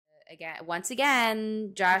once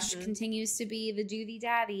again, Josh continues to be the doody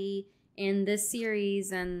daddy in this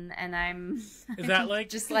series, and I'm is that like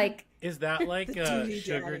just like is that like a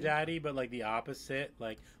sugar daddy, but like the opposite?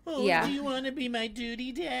 Like, oh, yeah. do you want to be my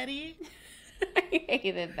doody daddy? I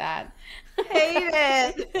hated that. Hate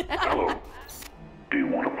it. Hello. Do you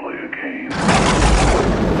want to play a game?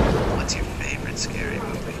 What's your favorite scary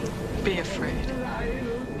movie? Be afraid.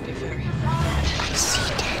 Be very afraid. See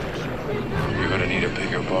dead people. You're gonna need a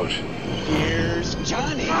bigger boat. Here's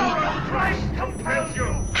Johnny. The power of Christ compels you!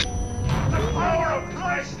 The power of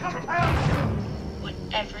Christ compels you!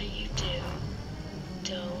 Whatever you do,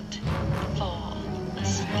 don't fall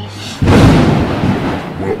asleep.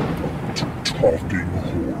 Welcome to Talking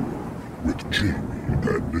Horror with Jamie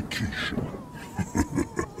and Nikisha.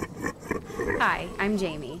 Hi, I'm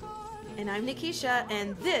Jamie. And I'm Nikisha,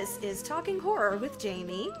 and this is Talking Horror with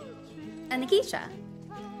Jamie And Nikisha.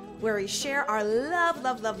 where we share our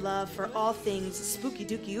love for all things spooky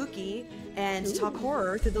dooky ooky and talk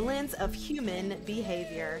horror through the lens of human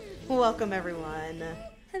behavior. Welcome, everyone.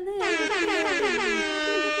 Hello.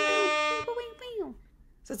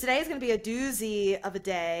 So today is going to be a doozy of a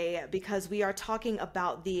day because we are talking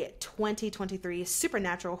about the 2023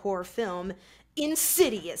 supernatural horror film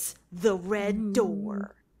Insidious, The Red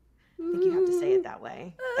Door. I think you have to say it that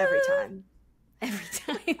way every time. Every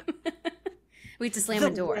time. We have to slam a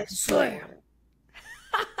door. Slam.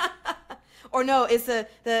 Or no, it's the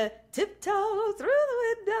tiptoe through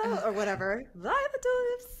the window or whatever. Fly the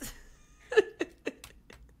tulips.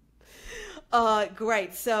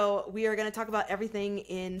 Great. So we are going to talk about everything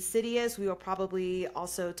Insidious. We will probably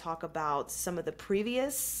also talk about some of the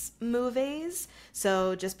previous movies.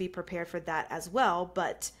 So just be prepared for that as well.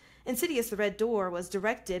 But Insidious, The Red Door was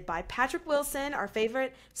directed by Patrick Wilson, our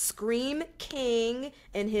favorite Scream King,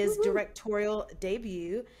 in his directorial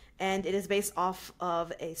debut. And it is based off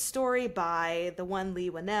of a story by the one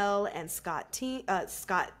Lee Winnell and Scott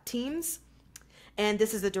Teems. And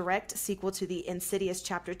this is a direct sequel to the Insidious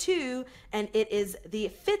Chapter 2, and it is the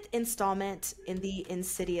fifth installment in the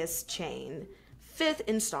Insidious chain. Fifth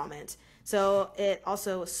installment. So it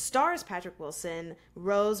also stars Patrick Wilson,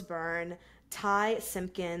 Rose Byrne, Ty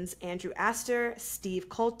Simpkins, Andrew Astor, Steve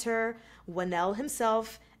Coulter, Winnell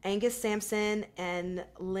himself, Angus Sampson, and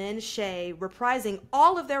Lynn Shay, reprising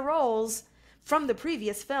all of their roles from the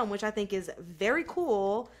previous film, which I think is very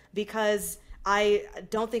cool because I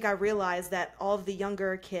don't think I realized that all of the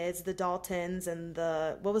younger kids, the Daltons and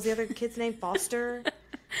what was the other kid's name? Foster?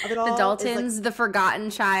 Of it all? The Daltons, the forgotten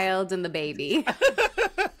child, and the baby.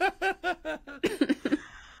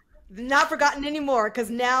 Not forgotten anymore because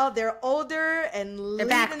now they're older and They're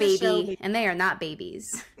back, baby. And they are not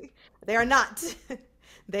babies. They are not.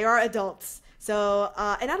 They are adults. So,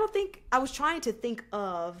 and I was trying to think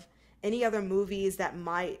of any other movies that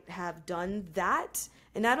might have done that.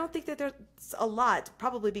 And I don't think that there's a lot,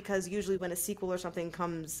 probably because usually when a sequel or something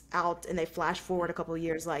comes out and they flash forward a couple of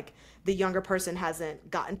years, like the younger person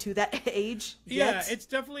hasn't gotten to that age yet. Yeah, it's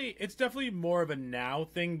definitely more of a now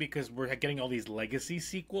thing because we're getting all these legacy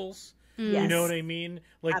sequels. Yes. You know what I mean?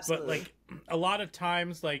 Like, Absolutely. but like a lot of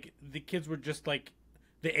times, like the kids were just like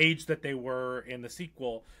the age that they were in the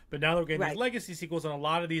sequel, but now they're getting these legacy sequels, and a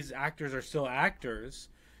lot of these actors are still actors.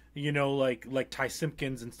 You know, like Ty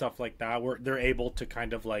Simpkins and stuff like that, where they're able to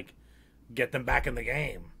kind of like get them back in the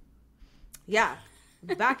game. Yeah,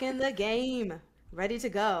 back in the game, ready to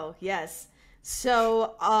go. Yes.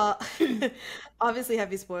 So, obviously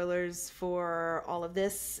heavy spoilers for all of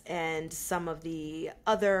this and some of the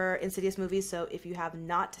other Insidious movies. So if you have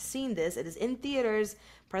not seen this, it is in theaters.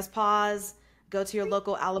 Press pause, go to your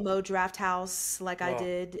local Alamo Draft House like I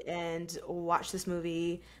did and watch this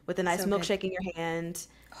movie with a nice milkshake in your hand.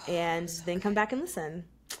 And then come back and listen.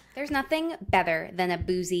 There's nothing better than a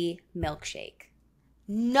boozy milkshake.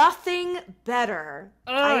 Nothing better.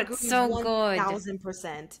 Oh, it's so good.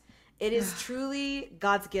 1,000%. It is truly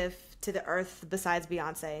God's gift to the earth besides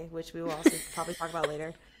Beyoncé, which we will also probably talk about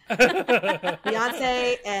later.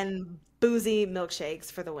 Beyoncé and boozy milkshakes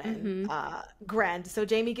for the win. Grand. So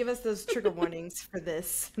Jamie, give us those trigger warnings for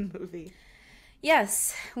this movie.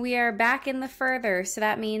 Yes, we are back in the further, so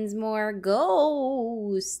that means more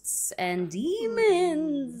ghosts and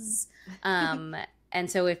demons. And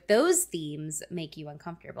so if those themes make you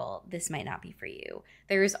uncomfortable, this might not be for you.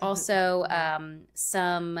 There's also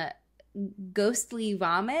some ghostly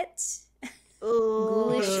vomit,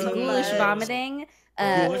 ghoulish vomiting,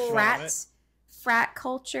 frat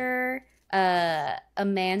culture, a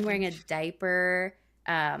man wearing a diaper,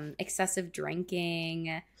 excessive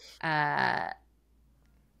drinking,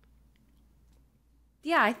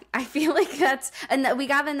 yeah, I feel like that's, and we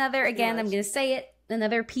got another, again, I'm going to say it,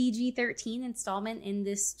 another PG-13 installment in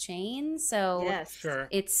this chain. So Yes. Sure.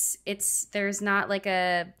 it's there's not like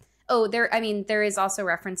there is also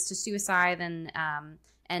reference to suicide and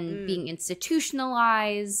being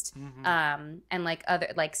institutionalized, and like other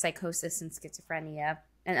like psychosis and schizophrenia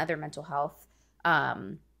and other mental health.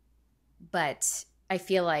 But I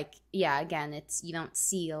feel like, yeah, again, you don't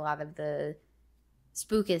see a lot of the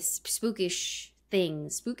spookish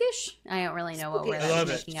things. Spookish? I don't really know what word I'm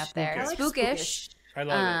making up there. Spookish. Spookish. I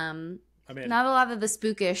love it. I mean, not a lot of the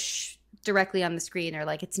spookish directly on the screen, or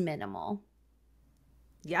like it's minimal.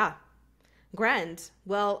 Yeah. Grand.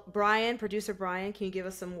 Well, producer Brian, can you give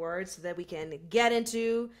us some words so that we can get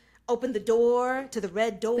into, open the door to the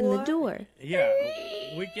red door? Open the door. Yeah,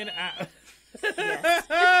 we can. Yes.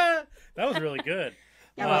 That was really good.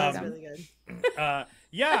 That was really good.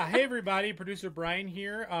 Yeah, hey everybody, producer Brian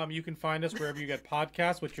here. You can find us wherever you get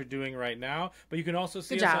podcasts, which you're doing right now. But you can also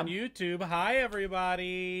see us on YouTube. Hi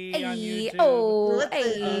everybody on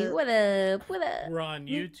YouTube. What up? We're on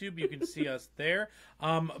YouTube. You can see us there.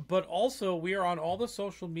 But also we are on all the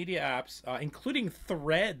social media apps, including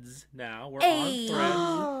Threads now. We're on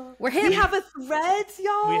Threads. We're hip. We have a Threads,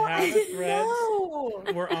 y'all. We have I a didn't Threads. know.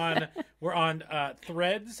 We're on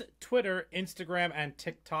Threads, Twitter, Instagram, and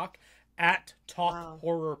TikTok at Talk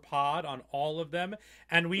Horror Pod on all of them.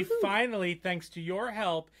 And we finally, thanks to your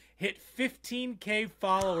help, hit 15K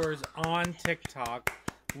followers on TikTok.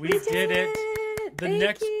 We did it.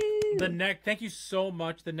 Thank you so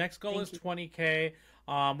much. The next goal is 20K.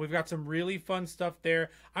 We've got some really fun stuff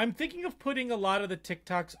there. I'm thinking of putting a lot of the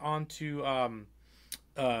TikToks onto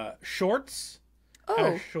shorts.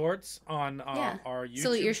 Shorts on our YouTube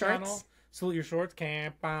Salute your channel. shorts. Salute your shorts.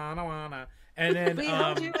 And then We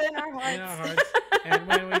hold you in our hearts. And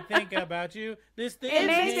when we think about you, this thing It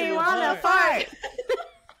makes me want to fart.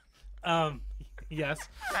 Yes.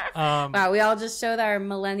 Wow, we all just showed our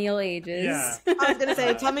millennial ages. Yeah. I was gonna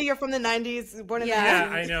say, tell me you're from the 90s, born in the 90s. Yeah,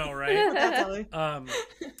 I know, right? That's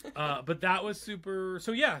But that was super.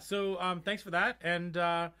 So yeah, thanks for that, and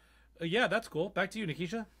yeah, that's cool. Back to you,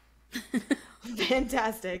 Nikisha.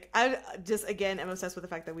 Fantastic. I just, again, am obsessed with the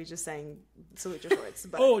fact that we just sang Salute Your Shorts.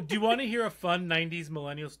 But... Oh, do you want to hear a fun 90s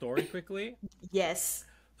millennial story quickly? Yes.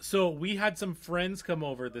 So we had some friends come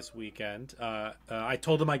over this weekend. I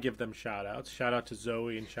told them I'd give them shout outs. Shout out to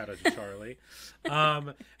Zoe and shout out to Charlie.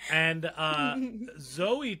 And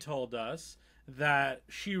Zoe told us that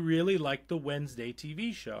she really liked the Wednesday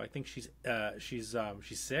TV show. I think she's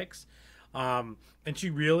 6. And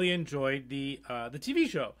she really enjoyed the TV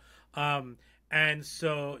show. And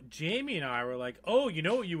so Jamie and I were like, oh, you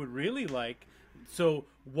know what you would really like? So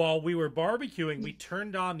while we were barbecuing, we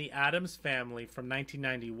turned on the Addams Family from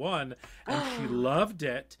 1991, and she loved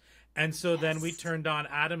it. And so then we turned on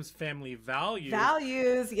Addams Family Values.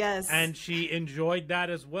 Values, yes. And she enjoyed that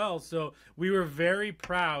as well. So we were very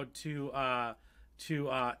proud to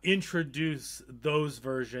introduce those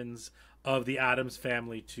versions of the Addams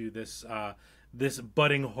Family to this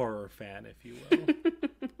budding horror fan, if you will.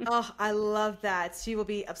 Oh, I love that. She will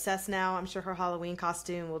be obsessed now. I'm sure her Halloween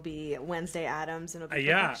costume will be Wednesday Addams, and it'll be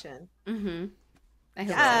perfection. Mm-hmm. I hope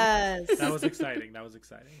Yes. That was exciting.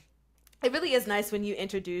 It really is nice when you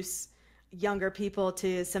introduce younger people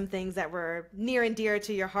to some things that were near and dear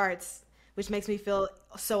to your hearts, which makes me feel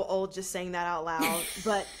so old just saying that out loud.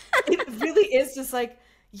 But it really is just like,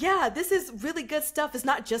 yeah, this is really good stuff. It's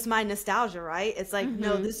not just my nostalgia, right? It's like,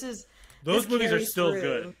 no, those movies are still through.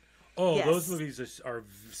 good. Oh, Yes. those movies are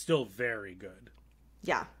still very good.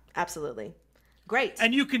 Yeah, absolutely. Great.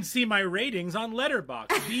 And you can see my ratings on Letterboxd,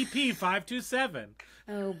 BP527.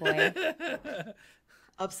 Oh boy.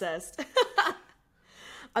 Obsessed.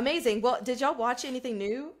 Amazing. Well, did y'all watch anything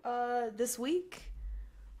new this week?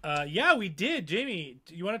 Yeah, we did. Jamie,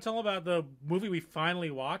 do you want to tell about the movie we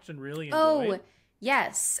finally watched and really enjoyed? Oh,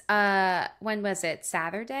 yes. When was it?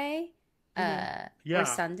 Saturday? Or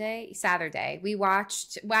Sunday? Saturday. We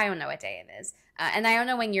watched, well, I don't know what day it is. And I don't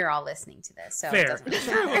know when you're all listening to this, so Fair. it doesn't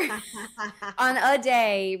matter. On a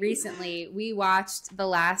day recently, we watched The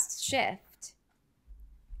Last Shift,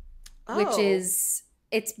 which is,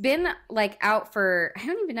 it's been like out for, I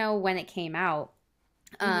don't even know when it came out.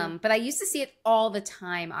 But I used to see it all the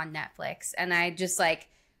time on Netflix, and I just like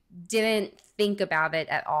didn't think about it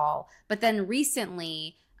at all. But then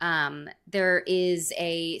recently, there is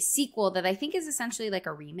a sequel that I think is essentially like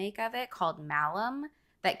a remake of it called Malum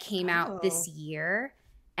that came out this year,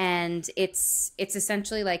 and it's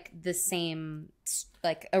essentially like the same,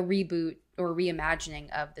 like a reboot or reimagining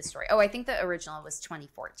of the story. Oh, I think the original was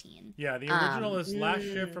 2014. Yeah, the original is Last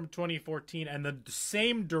Shift from 2014, and the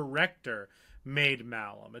same director made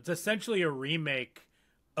Malum. It's essentially a remake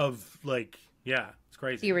of like Yeah, it's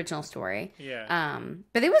crazy. The original story. Yeah.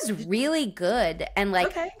 But it was really good and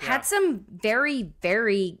like had some very,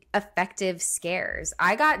 very effective scares.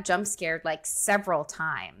 I got jump scared like several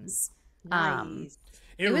times. Nice.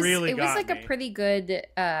 It was like a pretty good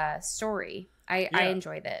story. I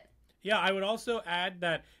enjoyed it. Yeah, I would also add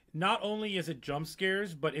that not only is it jump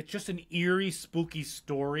scares, but it's just an eerie, spooky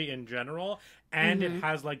story in general. And it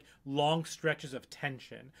has like long stretches of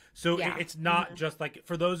tension. So it's not just like,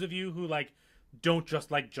 for those of you who like don't just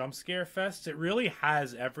like jump scare fests, it really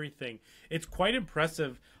has everything. It's quite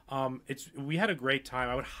impressive. We had a great time.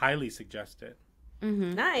 I would highly suggest it.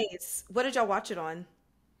 Nice. What did y'all watch it on?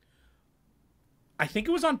 I think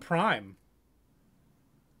it was on Prime.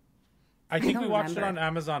 I think we watched it on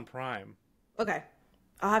Amazon Prime. Okay.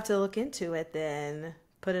 I'll have to look into it then.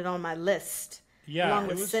 Put it on my list. Yeah. Along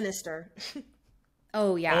with Sinister.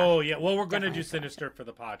 Oh, yeah. Oh, yeah. Well, we're going to do Sinister for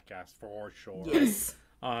the podcast for sure. Yes.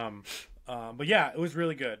 But yeah, it was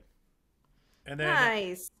really good. And then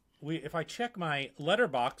nice. If I check my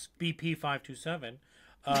letterbox, BP527,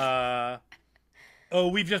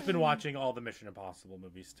 we've just been watching all the Mission Impossible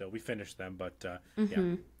movies still. We finished them, but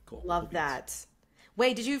yeah, cool. Love that.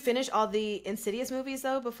 Wait, did you finish all the Insidious movies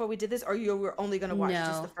though before we did this, or you were only going to watch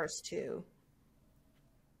just the first two?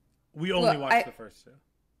 We only watched the first two.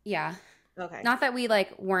 Yeah. Okay. Not that we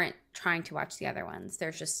like weren't trying to watch the other ones.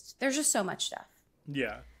 There's just so much stuff.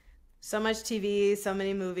 Yeah. So much TV, so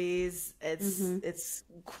many movies. It's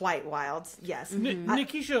quite wild. Yes.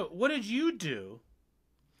 Nikisha, what did you do?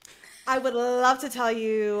 I would love to tell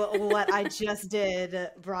you what I just did,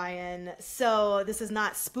 Brian. So this is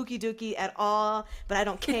not spooky dooky at all, but I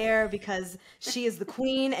don't care because she is the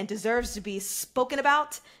queen and deserves to be spoken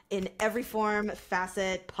about in every form,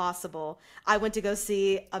 facet possible. I went to go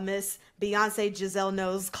see a Miss Beyoncé Giselle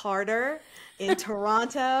Knowles Carter in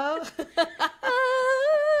Toronto.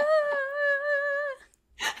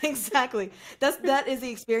 Exactly. That is the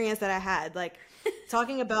experience that I had. Like talk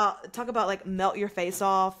about like melt your face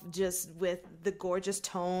off just with the gorgeous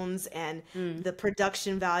tones and the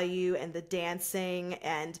production value and the dancing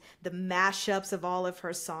and the mashups of all of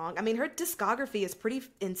her songs. I mean, her discography is pretty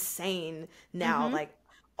insane now. Like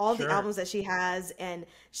all the albums that she has, and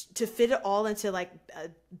to fit it all into like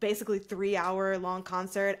basically 3-hour long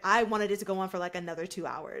concert, I wanted it to go on for like another 2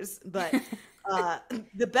 hours. But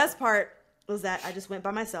the best part was that I just went by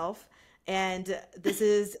myself, and this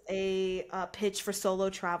is a pitch for solo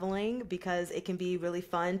traveling because it can be really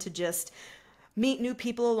fun to just meet new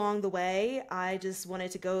people along the way. I just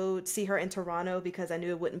wanted to go see her in Toronto because I knew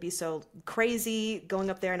it wouldn't be so crazy going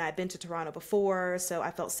up there, and I'd been to Toronto before, so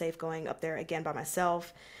I felt safe going up there again by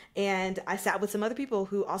myself. And I sat with some other people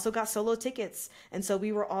who also got solo tickets, and so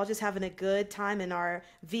we were all just having a good time in our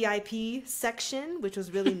VIP section, which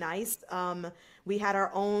was really nice. We had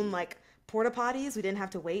our own like porta potties. We didn't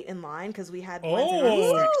have to wait in line because we had ones in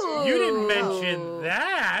our you didn't mention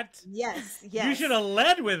that. Yes. You should have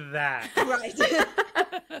led with that. Right.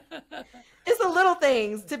 It's the little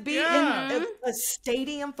things to be in a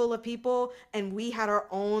stadium full of people, and we had our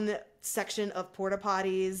own section of porta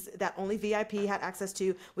potties that only VIP had access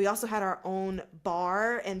to. We also had our own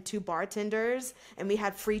bar and 2 bartenders, and we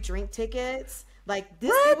had free drink tickets. Like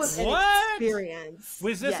this, it was an experience.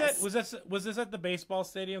 Was this at the baseball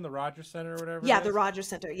stadium, the Rogers Center or whatever? Yeah, the Rogers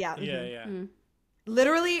Center. Yeah. Yeah.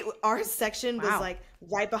 Literally, our section was like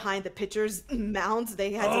right behind the pitchers' mounds.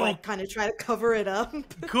 They had to like kind of try to cover it up.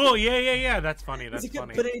 Cool. Yeah. That's funny. That's you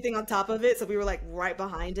funny. Couldn't put anything on top of it, so we were like right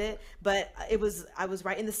behind it. But I was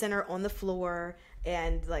right in the center on the floor,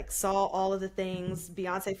 and like saw all of the things.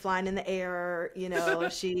 Beyonce flying in the air. You know,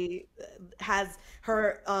 she has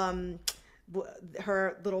her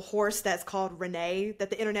little horse that's called Renee,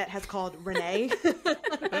 that the internet has called Renee.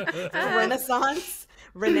 Renaissance.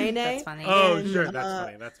 Renee. That's funny. Oh, sure. That's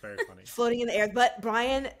funny. That's very funny. Floating in the air. But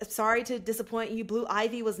Brian, sorry to disappoint you, Blue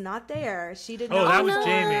Ivy was not there. She did not. Oh, that was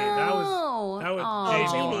Jamie. That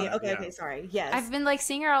was Jamie. Okay, sorry. Yes. I've been like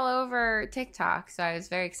seeing her all over TikTok, so I was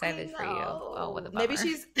very excited for you. Oh, what a bummer.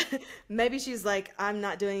 Maybe she's like, I'm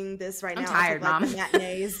not doing this right now. I'm tired, Mom. Mom.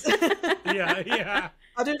 Matinees. Yeah.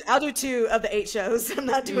 I'll do 2 of the 8 shows. I'm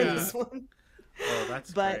not doing this one. Oh,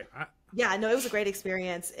 that's great. Yeah, no, it was a great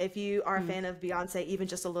experience. If you are a fan of Beyonce, even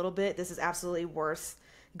just a little bit, this is absolutely worth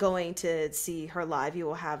going to see her live. You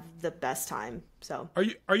will have the best time. So,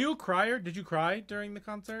 are you a crier? Did you cry during the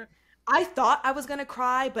concert? I thought I was gonna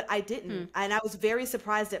cry, but I didn't, and I was very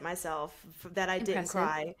surprised at myself that I didn't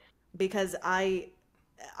cry because I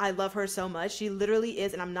love her so much. She literally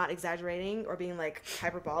is, and I'm not exaggerating or being like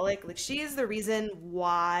hyperbolic. Like she is the reason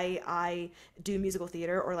why I do musical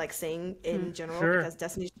theater or like sing in general, because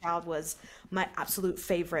Destiny's Child was my absolute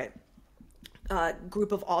favorite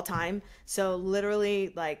group of all time. So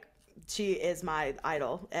literally, like, she is my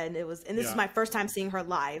idol, and this is my first time seeing her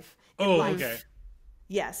live. Okay.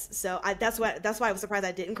 Yes, so that's why I was surprised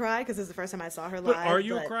I didn't cry, because this is the first time I saw her live. But are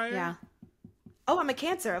you a crier? Yeah. Oh, I'm a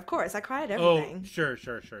Cancer, of course. I cry at everything. Oh, sure.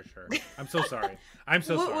 I'm so sorry. I'm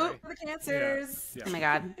so sorry. Whoop, the Cancers. Yeah. Oh my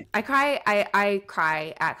God. I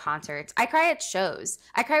cry at concerts. I cry at shows.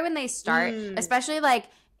 I cry when they start, especially like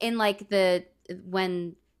in like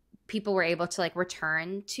when people were able to like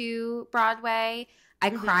return to Broadway. I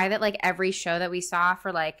cry that like every show that we saw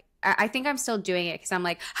for like, I think I'm still doing it because I'm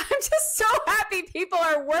like, I'm just so happy people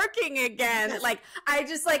are working again. Like, I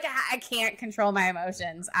just like, I can't control my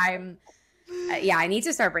emotions. I need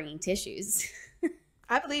to start bringing tissues.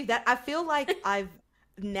 I believe that. I feel like I've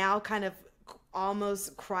now kind of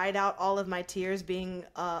almost cried out all of my tears being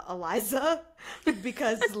Eliza,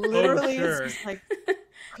 because literally it's just like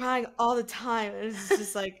crying all the time. And it's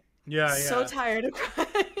just like, so tired of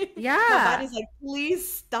crying. Yeah. My body's like,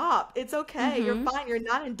 please stop. It's okay. You're fine. You're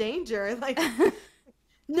not in danger. Like,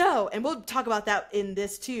 no. And we'll talk about that in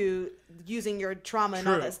this too, using your trauma and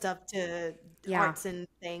all that stuff to arts and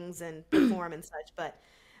things and perform and such. But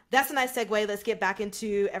that's a nice segue. Let's get back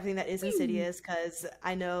into everything that is Insidious, because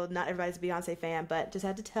I know not everybody's a Beyonce fan, but just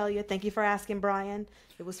had to tell you, thank you for asking, Brian.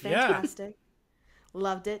 It was fantastic.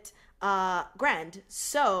 Loved it. Grand.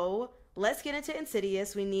 So let's get into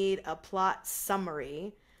Insidious. We need a plot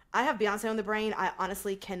summary. I have Beyonce on the brain. I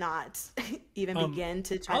honestly cannot even begin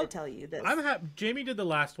to try to tell you this. Jamie did the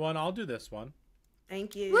last one. I'll do this one.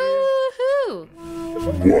 Thank you. Woohoo!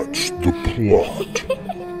 What's the plot?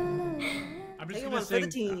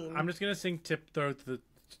 I'm just gonna sing Tiptoe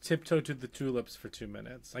to the Tulips for 2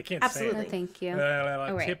 minutes. I can't say it. No, thank you.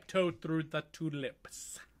 Tiptoe through the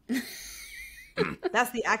tulips.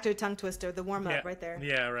 That's the actor tongue twister, the warm up right there.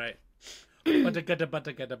 Yeah, right. That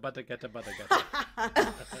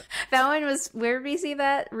one was, where did we see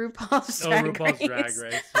that? RuPaul's Drag Race. Drag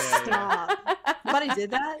Race. Yeah. Stop. Somebody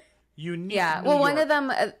did that? Unique. Yeah. Well, one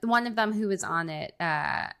of them who was on it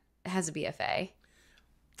has a BFA.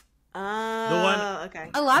 Okay.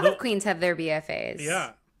 A lot of queens have their BFAs.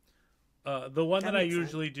 Yeah. The one that I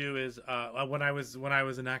usually do is when I was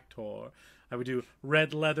an actor, I would do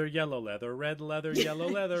red leather, yellow leather, red leather, yellow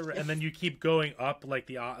leather, and then you keep going up like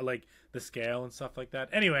the scale and stuff like that.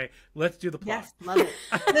 Anyway, let's do the plot. Yes, love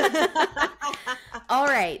it. All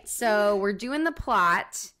right, so we're doing the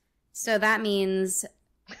plot. So that means,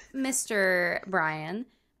 Mr. Brian,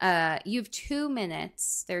 you have 2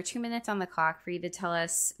 minutes. There are 2 minutes on the clock for you to tell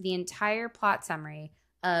us the entire plot summary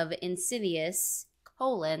of Insidious,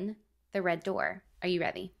 The Red Door. Are you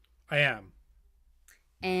ready? I am.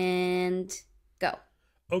 And go.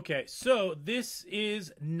 Okay, so this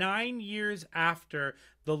is 9 years after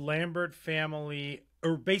the Lambert family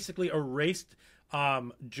basically erased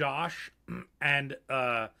Josh and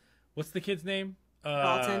what's the kid's name?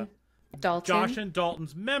 Dalton. Josh and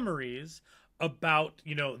Dalton's memories about,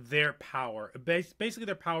 their power. Basically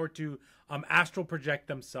their power to astral project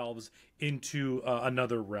themselves into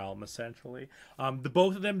another realm, essentially. The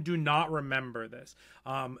both of them do not remember this.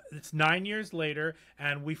 It's 9 years later,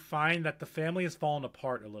 and we find that the family has fallen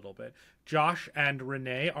apart a little bit. Josh and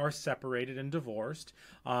Renee are separated and divorced,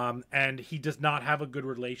 and he does not have a good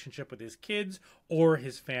relationship with his kids or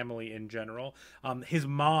his family in general. His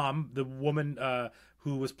mom, the woman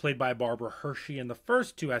who was played by Barbara Hershey in the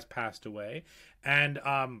first two, has passed away, and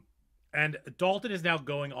Dalton is now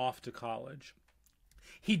going off to college.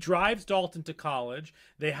 He drives Dalton to college.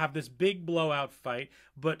 They have this big blowout fight,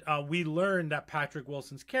 but we learn that Patrick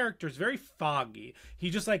Wilson's character is very foggy.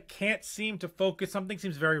 He just can't seem to focus. Something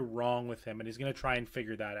seems very wrong with him, and he's going to try and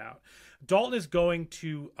figure that out. Dalton is going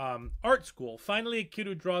to art school. Finally, a kid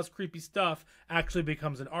who draws creepy stuff actually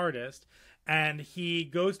becomes an artist. And he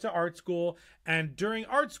goes to art school, and during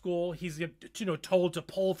art school, he's told to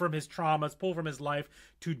pull from his traumas, pull from his life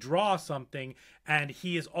to draw something, and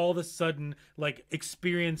he is all of a sudden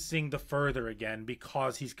experiencing the further again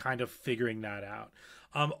because he's kind of figuring that out.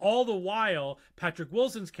 All the while, Patrick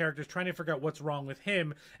Wilson's character is trying to figure out what's wrong with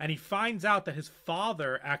him, and he finds out that his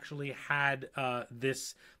father actually had the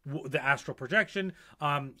astral projection.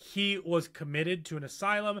 He was committed to an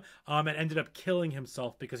asylum and ended up killing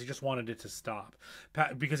himself because he just wanted it to stop.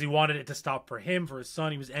 Because he wanted it to stop for him, for his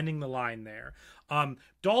son. He was ending the line there.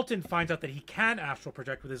 Dalton finds out that he can astral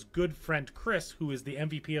project with his good friend Chris, who is the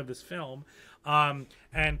MVP of this film.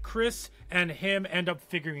 And Chris and him end up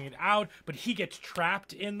figuring it out, but he gets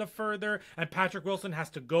trapped in the further, and Patrick Wilson has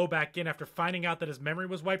to go back in after finding out that his memory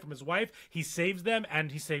was wiped from his wife. He saves them,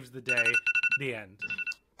 and he saves the day. The end.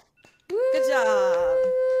 Good job.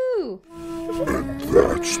 Woo! And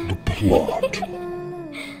that's the plot.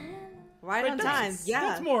 Right on time. Yeah.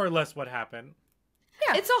 That's more or less what happened.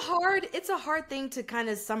 Yeah. It's a hard thing to kind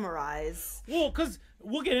of summarize. Well, because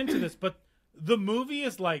we'll get into this, but the movie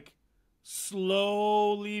is like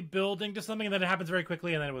slowly building to something, and then it happens very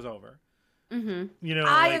quickly, and then it was over. Mm-hmm. You know,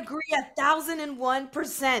 I agree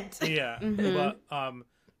 1,001%. Yeah,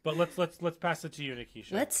 but let's pass it to you,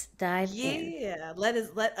 Nikisha. Let's dive in. Yeah, let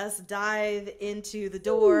us dive into the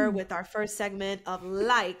door with our first segment of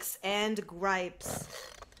likes and gripes.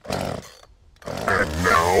 And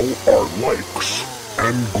now our likes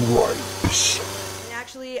and gripes. And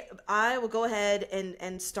actually, I will go ahead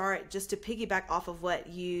and start just to piggyback off of what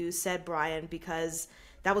you said, Brian, because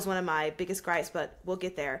that was one of my biggest gripes, but we'll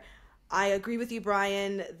get there. I agree with you,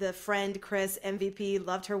 Brian. The friend Chris MVP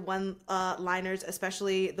loved her one-liners,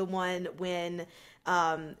 especially the one when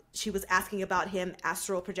she was asking about him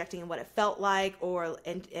astral projecting and what it felt like,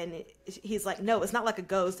 and he's like, no, it's not like a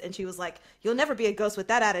ghost, and she was like, you'll never be a ghost with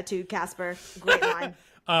that attitude, Casper. Great line.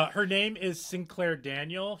 Her name is Sinclair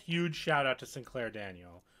Daniel. Huge shout out to Sinclair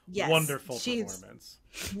Daniel. Yes, Wonderful performance.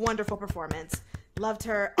 Wonderful performance. Loved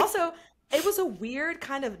her. Also, it was a weird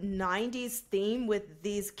kind of 90s theme with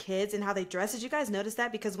these kids and how they dress. Did you guys notice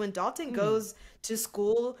that? Because when Dalton goes to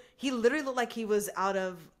school, he literally looked like he was out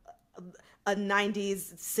of a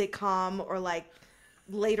 90s sitcom or like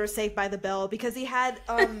later Saved by the Bell, because he had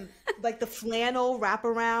like the flannel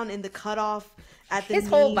wraparound and the cutoff at the His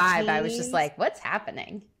whole vibe, jeans. I was just like, what's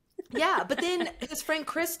happening? Yeah, but then his friend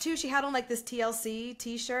Chris too, she had on like this TLC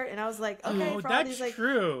t-shirt, and I was like, okay, for all that's these like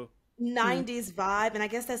true. 90s vibe, and I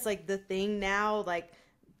guess that's like the thing now, like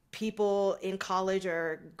people in college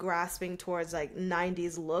are grasping towards like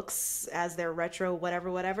 90s looks as their retro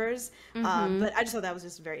whatevers. But I just thought that was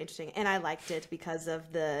just very interesting, and I liked it because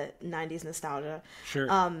of the 90s nostalgia. Sure.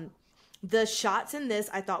 The shots in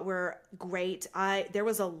this I thought were great. There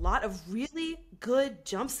was a lot of really good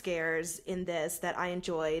jump scares in this that I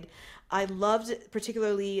enjoyed. I loved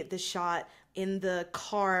particularly the shot in the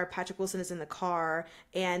car. Patrick Wilson is in the car,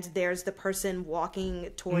 and there's the person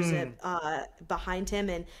walking towards it behind him,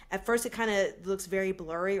 and at first it kind of looks very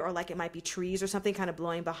blurry, or like it might be trees or something kind of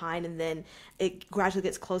blowing behind, and then it gradually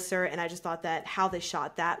gets closer, and I just thought that how they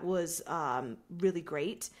shot that was really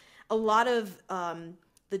great. A lot of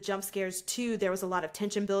the jump scares too, there was a lot of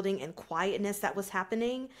tension building and quietness that was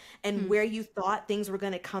happening, and where you thought things were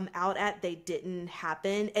going to come out at, they didn't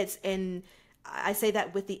happen. And I say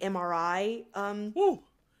that with the MRI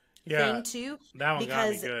thing too. That one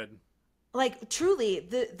got me good. Like truly,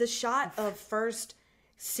 the shot of first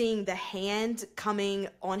seeing the hand coming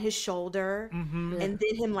on his shoulder, and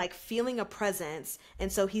then him like feeling a presence, and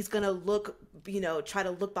so he's gonna look, try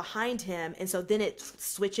to look behind him, and so then it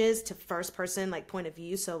switches to first person like point of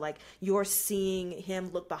view, so like you're seeing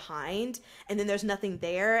him look behind, and then there's nothing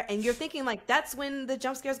there, and you're thinking like that's when the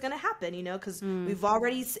jump scare is gonna happen, because it's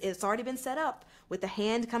already been set up with the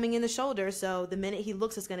hand coming in the shoulder, so the minute he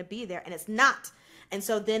looks, it's gonna be there, and it's not. And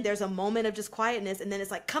so then there's a moment of just quietness, and then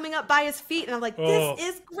it's like coming up by his feet, and I'm like, this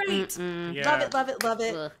is great. Yeah. Love it, love it, love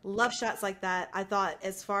it. Ugh. Love shots like that. I thought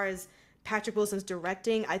as far as Patrick Wilson's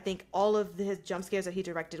directing, I think all of his jump scares that he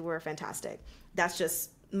directed were fantastic. That's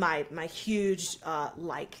just my huge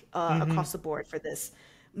across the board for this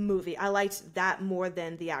movie. I liked that more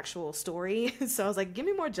than the actual story. So I was like, give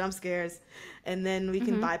me more jump scares, and then we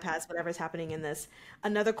can bypass whatever's happening in this.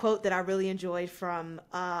 Another quote that I really enjoyed from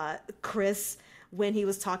Chris, when he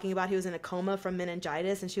was talking about he was in a coma from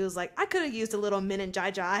meningitis, and she was like, I could have used a little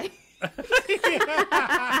meningitis.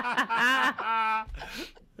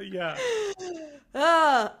 Yeah.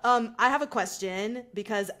 I have a question,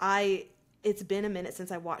 because it's been a minute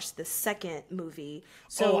since I watched the second movie.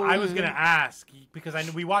 So I was gonna ask, because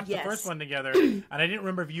we watched the Yes. first one together, and I didn't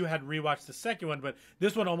remember if you had rewatched the second one, but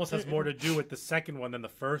this one almost has more to do with the second one than the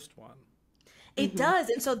first one. It does,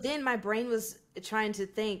 and so then my brain was trying to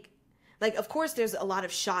think. Like, of course, there's a lot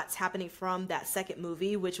of shots happening from that second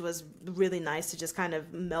movie, which was really nice to just kind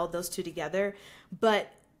of meld those two together.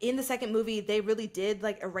 But in the second movie, they really did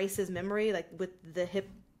like erase his memory, like with the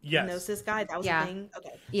hypnosis guy. That was a thing.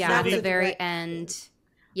 Okay. Yeah, So at the was very end.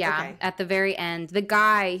 Yeah, Okay. at the very end, the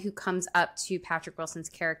guy who comes up to Patrick Wilson's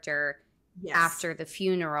character after the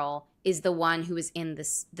funeral is the one who was in the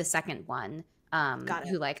second one.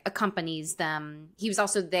 Who like accompanies them. He was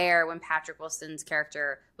also there when Patrick Wilson's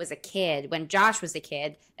character was a kid, when Josh was a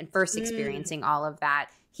kid and first experiencing all of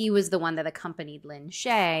that. He was the one that accompanied Lynn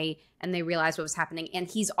Shay, and they realized what was happening. And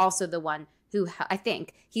he's also the one who, I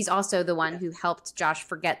think, he's also the one who helped Josh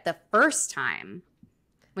forget the first time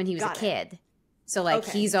when he was a kid. So like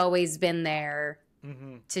he's always been there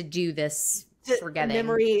to do this forgetting.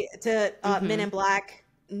 Memory to Men in Black,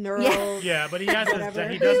 neural. Yeah, but he does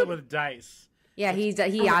it with dice. Yeah, he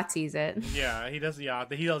Yahtzees it. Yeah, he does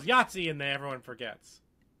Yahtzee, and then everyone forgets.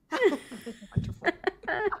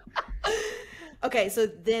 Okay, so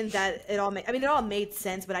then it all made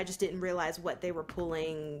sense, but I just didn't realize what they were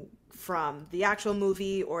pulling from the actual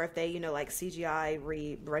movie, or if they, like CGI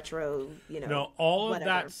retro, No, all of whatever.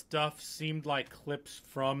 that stuff seemed like clips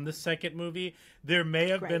from the second movie. There may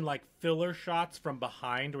have been like filler shots from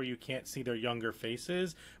behind where you can't see their younger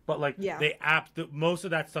faces, but like most of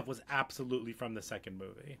that stuff was absolutely from the second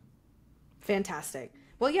movie. Fantastic.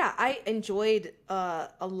 Well, yeah, I enjoyed a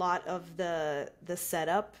lot of the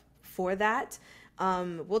setup for that.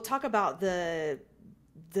 We'll talk about the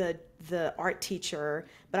art teacher,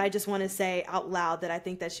 but I just want to say out loud that I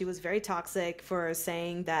think that she was very toxic for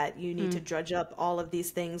saying that you need to drudge up all of these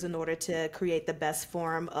things in order to create the best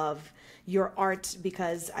form of your art,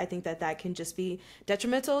 because I think that can just be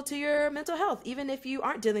detrimental to your mental health, even if you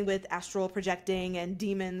aren't dealing with astral projecting and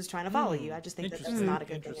demons trying to follow you. I just think that's not a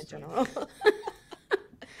good thing in general.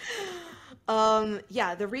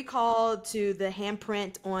 The recall to the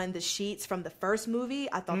handprint on the sheets from the first movie,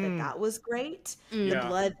 I thought that was great. The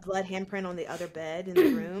blood handprint on the other bed in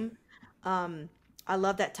the room. I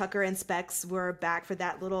love that Tucker and Specs were back for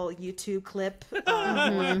that little YouTube clip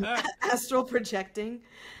on astral projecting.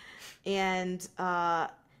 And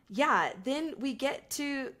then we get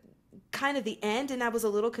to kind of the end, and I was a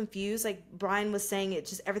little confused. Like Brian was saying,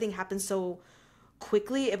 everything happened so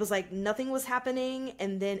quickly. It was like nothing was happening,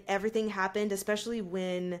 and then everything happened, especially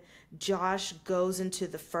when Josh goes into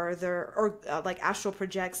the further, or like astral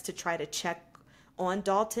projects to try to check on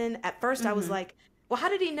Dalton. At first I was like, well, how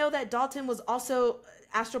did he know that Dalton was also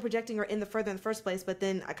astral projecting or in the further in the first place? But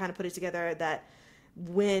then I kind of put it together that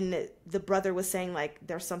when the brother was saying like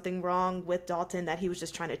there's something wrong with Dalton, that he was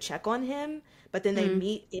just trying to check on him, but then they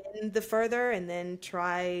meet in the further and then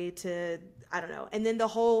try to, I don't know. And then the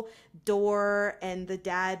whole door and the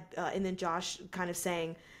dad and then Josh kind of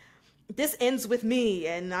saying, this ends with me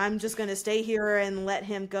and I'm just going to stay here and let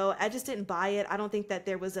him go. I just didn't buy it. I don't think that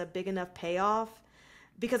there was a big enough payoff,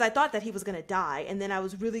 because I thought that he was going to die. And then I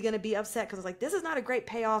was really going to be upset because I was like, this is not a great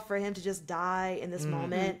payoff for him to just die in this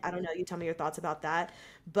moment. I don't know. You tell me your thoughts about that.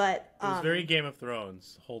 But it was very Game of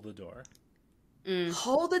Thrones. Hold the door.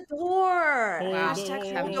 Hold the door. Wow.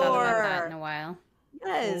 Hashtag Haven't hold the thought about door. that in a while.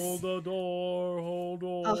 Yes. Hold the door. Hold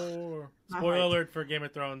door. Oh, Spoiler alert for Game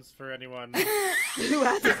of Thrones for anyone who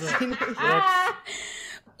hasn't seen it.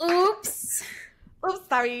 Oops. Oops,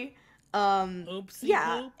 sorry. Oopsie,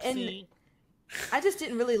 yeah, oopsie. and I just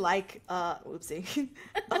didn't really like oopsie.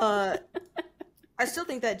 I still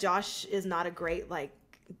think that Josh is not a great like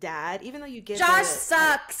dad, even though you get Josh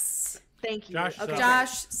sucks. Thank you. Josh sucks.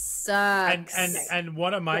 Josh sucks. And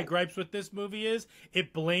one of my gripes with this movie is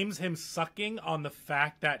it blames him sucking on the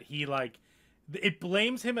fact that he like, it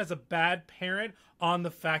blames him as a bad parent on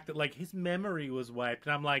the fact that like his memory was wiped.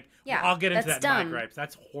 And I'm like, Yeah, well, I'll get into that's that in my dumb. gripes.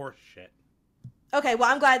 That's horse shit. Okay,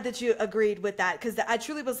 well, I'm glad that you agreed with that, because I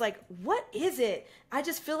truly was like, what is it? I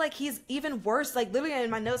just feel like he's even worse. Like, literally in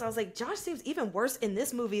my notes, I was like, Josh seems even worse in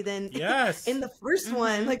this movie than in the first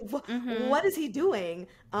one. Like, what is he doing?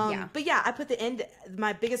 But yeah, I put the end,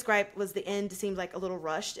 my biggest gripe was the end seemed like a little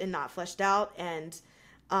rushed and not fleshed out. And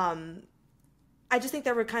I just think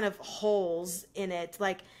there were kind of holes in it.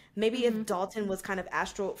 Like, maybe if Dalton was kind of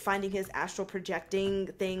finding his astral projecting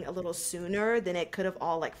thing a little sooner, then it could have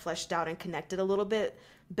all like fleshed out and connected a little bit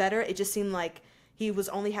better. It just seemed like he was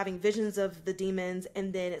only having visions of the demons,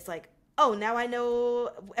 and then it's like, oh, now I know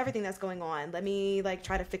everything that's going on. Let me like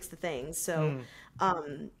try to fix the things. So,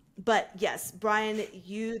 but yes, Brian,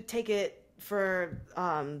 you take it for,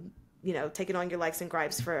 take it on your likes and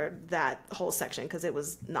gripes for that whole section, because it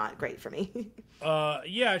was not great for me.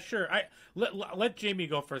 Yeah, sure. Let Jamie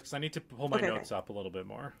go first, because I need to pull my notes up a little bit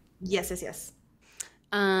more. Yes.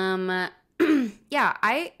 Yeah,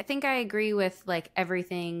 I think I agree with like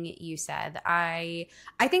everything you said. I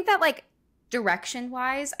think that like direction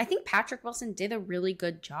wise, I think Patrick Wilson did a really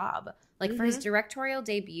good job. Like for his directorial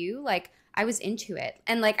debut, like I was into it.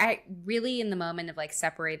 And like I really in the moment of like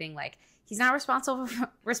separating, like he's not responsible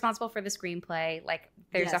for the screenplay. Like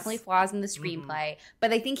there's definitely flaws in the screenplay,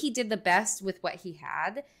 but I think he did the best with what he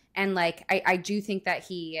had. And like I do think that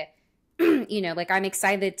he like I'm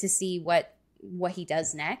excited to see what he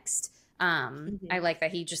does next. I like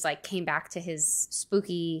that he just like came back to his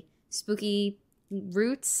spooky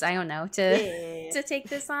roots. I don't know, to take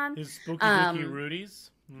this on. His spooky dooky Rudies.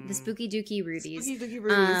 The spooky dooky Rudies. Spooky dooky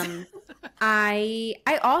Rudies.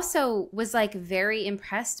 I also was like very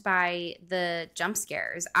impressed by the jump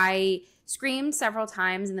scares. I screamed several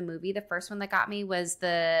times in the movie. The first one that got me was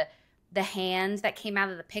the hand that came out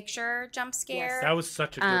of the picture jump scare. Yes, that was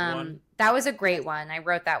such a good one. That was a great one. I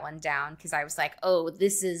wrote that one down because I was like, oh,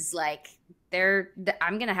 this is like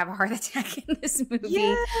I'm gonna have a heart attack in this movie.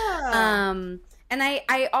 Yeah. And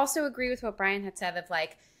I also agree with what Brian had said of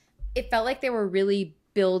like, it felt like they were really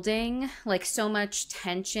building like so much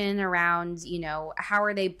tension around, you know, how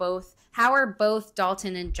are both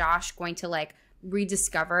Dalton and Josh going to like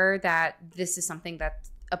rediscover that this is something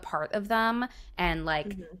that's a part of them, and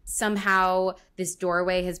like somehow this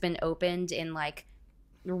doorway has been opened in like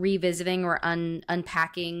revisiting or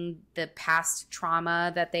unpacking the past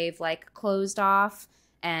trauma that they've like closed off.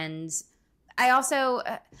 And I also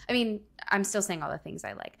I mean, I'm still saying all the things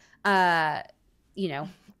I like, you know,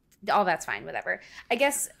 all that's fine, whatever. I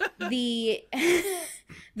guess the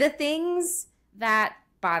things that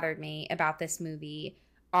bothered me about this movie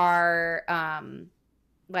are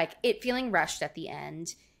like it feeling rushed at the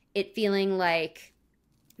end, it feeling like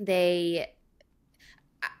I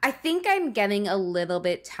think I'm getting a little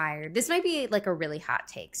bit tired. This might be like a really hot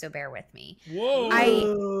take, so bear with me.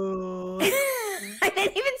 Whoa. I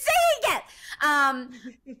didn't even say it yet.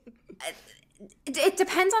 It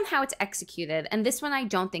depends on how it's executed, and this one I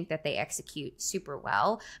don't think that they execute super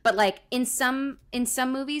well. But like in some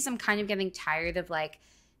movies, I'm kind of getting tired of like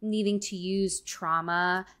needing to use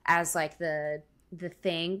trauma as like the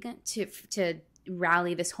thing to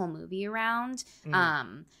rally this whole movie around.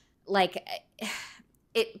 Like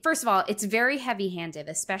it. First of all, it's very heavy-handed,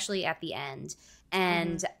 especially at the end.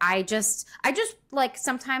 And I just like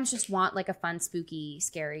sometimes just want like a fun, spooky,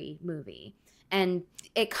 scary movie. And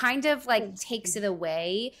it kind of like takes it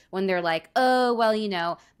away when they're like, oh, well, you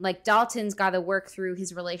know, like Dalton's got to work through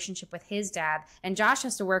his relationship with his dad, and Josh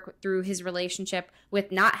has to work through his relationship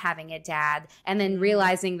with not having a dad, and then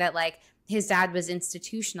realizing that like his dad was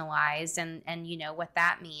institutionalized and you know what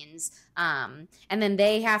that means. And then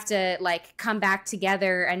they have to like come back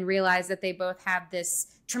together and realize that they both have this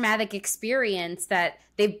traumatic experience that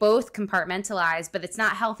they've both compartmentalized, but it's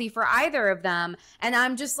not healthy for either of them. And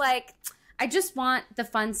I'm just like, I just want the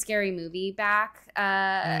fun, scary movie back.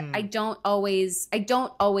 I don't always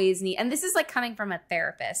need, and this is like coming from a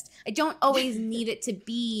therapist, I don't always need it to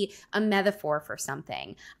be a metaphor for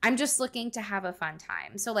something. I'm just looking to have a fun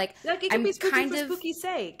time. So like it can be spooky for spooky's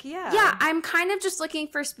sake. Yeah, I'm kind of just looking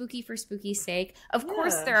for spooky's sake. Of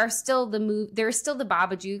course, there's still the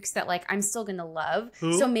Babajukes that like I'm still gonna love.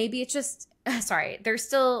 Who? So maybe it's just sorry, there's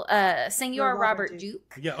still Senor Robert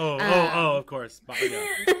Duke. Yeah. Of course.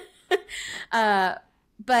 Yeah.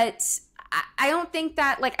 But I don't think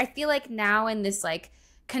that, like, I feel like now in this like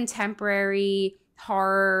contemporary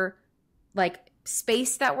horror like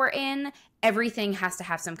space that we're in, everything has to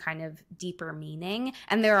have some kind of deeper meaning,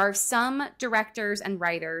 and there are some directors and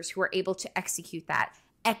writers who are able to execute that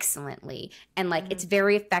excellently, and like it's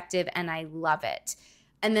very effective, and I love it.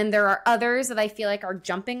 And then there are others that I feel like are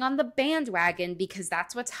jumping on the bandwagon because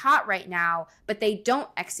that's what's hot right now, but they don't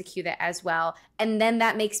execute it as well. And then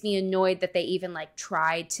that makes me annoyed that they even like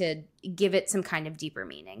try to give it some kind of deeper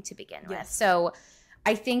meaning to begin with. So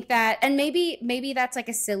I think that, and maybe that's like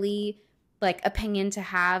a silly like opinion to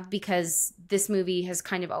have because this movie has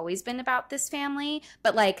kind of always been about this family,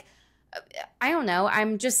 but like, I don't know.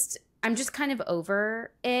 I'm just kind of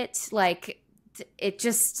over it. Like it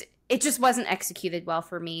just wasn't executed well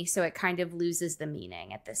for me, so it kind of loses the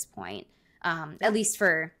meaning at this point, at least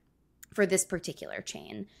for this particular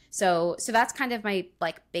chain. So that's kind of my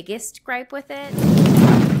like biggest gripe with it.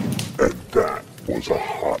 And that was a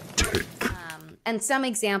hot take. And some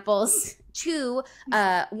examples too.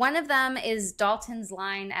 One of them is Dalton's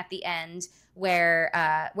line at the end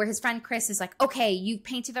where his friend Chris is like, "Okay, you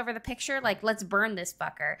painted over the picture. Like, let's burn this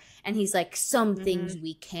fucker." And he's like, "Some things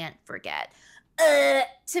we can't forget."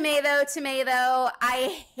 Tomato.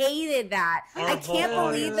 I hated that. I can't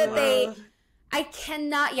believe that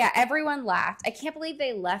everyone laughed. I can't believe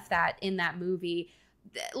they left that in that movie.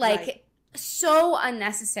 Like, so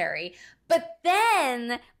unnecessary. But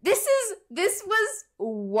then this was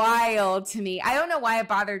wild to me. I don't know why it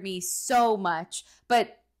bothered me so much,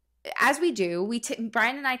 but as we do,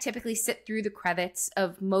 Brian and I typically sit through the credits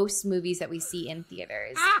of most movies that we see in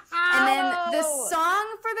theaters. And then the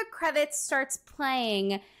song for the credits starts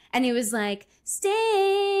playing, and he was like,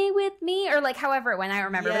 "Stay with me," or like however it went, I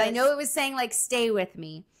remember. Yes. But I know it was saying like, "Stay with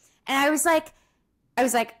me." And I was like,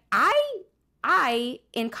 I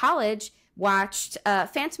in college watched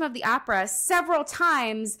Phantom of the Opera several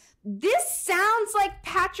times. This sounds like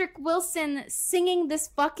Patrick Wilson singing this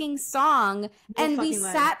fucking song, and we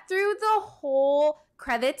sat through the whole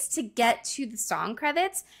credits to get to the song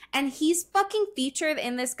credits, and he's fucking featured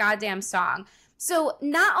in this goddamn song. So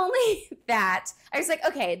not only that, I was like,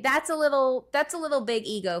 okay, that's a little big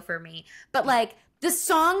ego for me. But like, the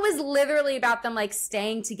song was literally about them like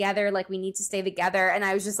staying together, like we need to stay together, and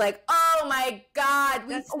I was just like, oh my God,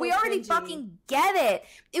 we already fucking get it.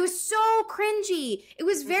 It was so cringy. It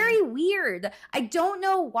was very weird. I don't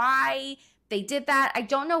know why they did that. I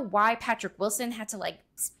don't know why Patrick Wilson had to like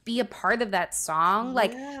be a part of that song,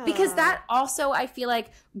 like because that also I feel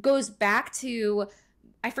like goes back to,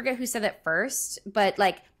 I forget who said it first, but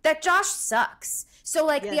like that Josh sucks. So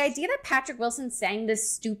like the idea that Patrick Wilson sang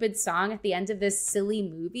this stupid song at the end of this silly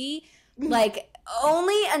movie, like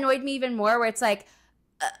only annoyed me even more, where it's like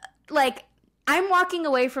I'm walking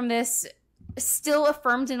away from this still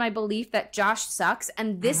affirmed in my belief that Josh sucks,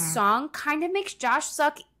 and this song kind of makes Josh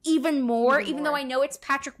suck even more, even though I know it's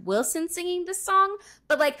Patrick Wilson singing this song.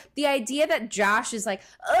 But like the idea that Josh is like,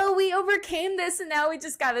 oh, we overcame this and now we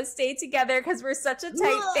just gotta stay together because we're such a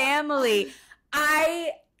tight family.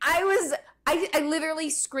 I literally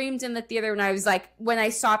screamed in the theater when I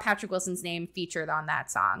saw Patrick Wilson's name featured on that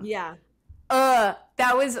song. Yeah.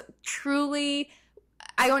 That was truly,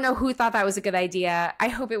 I don't know who thought that was a good idea. I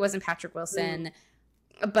hope it wasn't Patrick Wilson.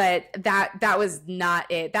 But that was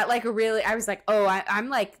not it. That like really, I was like, oh, I'm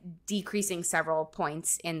like decreasing several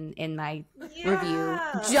points in my review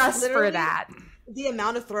just literally, for that. The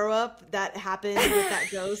amount of throw up that happened with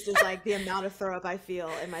that ghost is like the amount of throw up I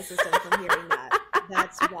feel in my system from hearing that.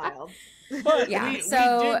 That's wild. But we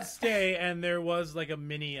did stay, and there was like a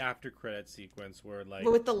mini after credit sequence where like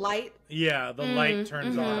with the light. Yeah, the light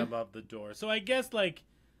turns on above the door. So I guess like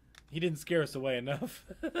he didn't scare us away enough.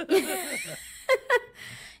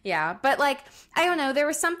 Yeah, but like I don't know, there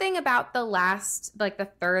was something about the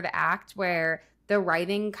third act where the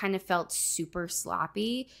writing kind of felt super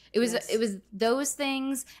sloppy. It was those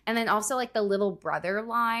things, and then also like the little brother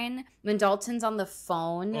line when Dalton's on the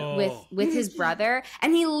phone with his brother,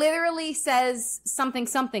 and he literally says something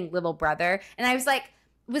little brother, and I was like,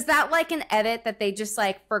 was that like an edit that they just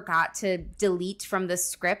like forgot to delete from the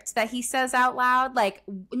script that he says out loud? Like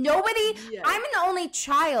nobody, I'm an only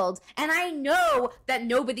child, and I know that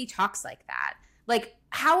nobody talks like that. Like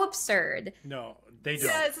how absurd. No, they don't.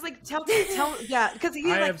 Yeah, it's like tell yeah, because he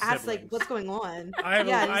like asks like what's going on.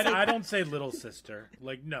 I don't say little sister.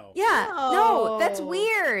 Like no. Yeah, no, that's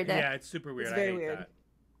weird. Yeah, it's super weird. It's very weird. That.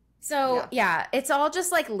 So yeah, it's all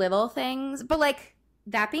just like little things, but like.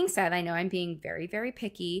 That being said, I know I'm being very, very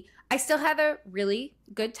picky. I still had a really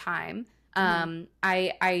good time. I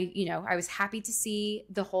was happy to see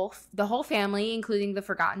the whole family, including the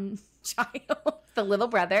forgotten child, the little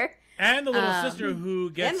brother. And the little sister who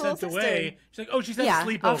gets sent away. She's like, oh, she's at the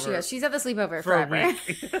sleepover. Oh, she's at the sleepover for forever. a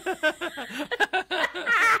week.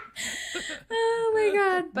 Oh my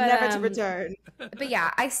God. But, never to return. But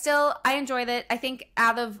yeah, I enjoyed it. I think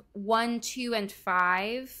out of 1, 2, and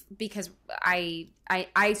 5, because I've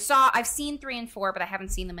seen 3 and 4, but I haven't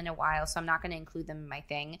seen them in a while, so I'm not going to include them in my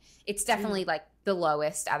thing. It's definitely like the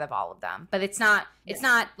lowest out of all of them, but it's not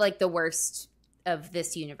like the worst of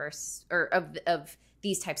this universe or of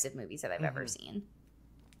these types of movies that I've ever seen.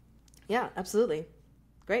 Yeah, absolutely.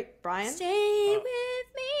 Great. Brian? Stay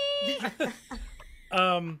with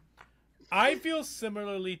me. I feel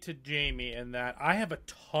similarly to Jamie in that I have a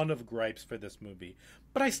ton of gripes for this movie,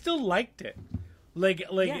 but I still liked it.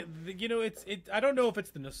 You know, I don't know if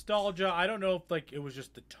it's the nostalgia. I don't know if like it was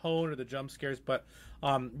just the tone or the jump scares, but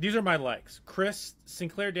these are my likes. Chris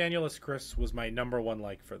Sinclair Daniel as Chris was my number 1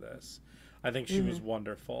 like for this. I think she was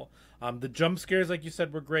wonderful. The jump scares, like you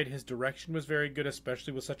said, were great. His direction was very good,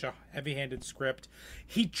 especially with such a heavy-handed script.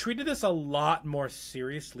 He treated this a lot more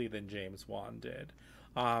seriously than James Wan did.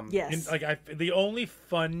 Yes. The only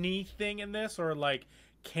funny thing in this, or like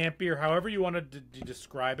campy, or however you wanted to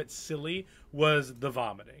describe it, silly, was the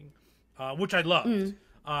vomiting, which I loved.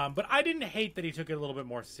 But I didn't hate that he took it a little bit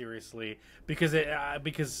more seriously because it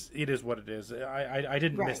is what it is. I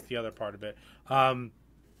didn't miss the other part of it.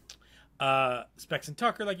 Specs and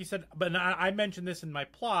Tucker, like you said, but I mentioned this in my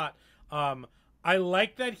plot. I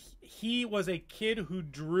like that he was a kid who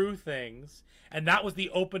drew things, and that was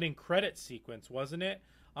the opening credit sequence, wasn't it?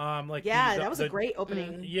 That was a great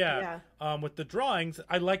opening. With the drawings,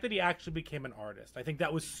 I like that he actually became an artist. I think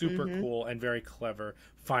that was super cool and very clever.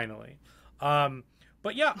 Finally,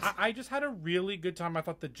 but yeah, I just had a really good time. I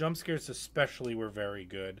thought the jump scares especially were very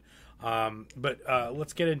good. But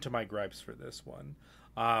let's get into my gripes for this one.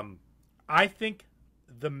 I think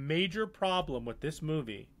the major problem with this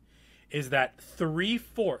movie is that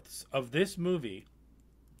 3/4 of this movie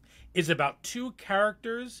is about 2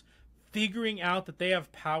 characters figuring out that they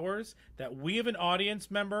have powers that we, have an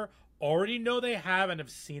audience member, already know they have and have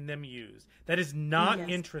seen them use. That is not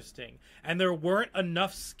interesting. And there weren't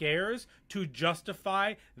enough scares to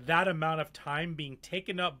justify that amount of time being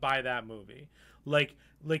taken up by that movie. Like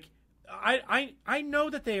I know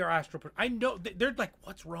that they are astral. I know they're like,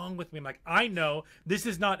 what's wrong with me? I'm like, I know this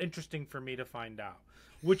is not interesting for me to find out,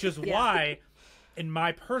 which is why, in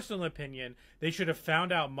my personal opinion, they should have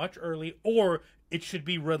found out much early, or it should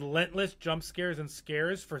be relentless jump scares and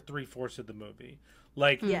scares for 3/4 of the movie.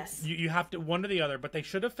 Like, you have to, one or the other, but they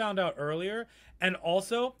should have found out earlier. And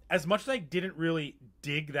also, as much as I didn't really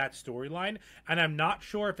dig that storyline, and I'm not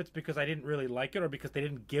sure if it's because I didn't really like it or because they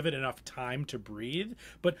didn't give it enough time to breathe,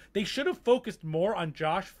 but they should have focused more on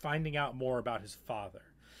Josh finding out more about his father.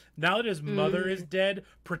 Now that his mother is dead,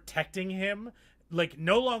 protecting him, like,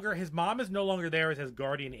 no longer, his mom is no longer there as his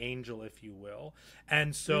guardian angel, if you will.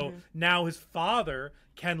 And so now his father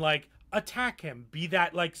can, like, attack him, be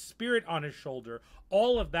that, like, spirit on his shoulder,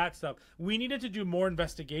 all of that stuff. We needed to do more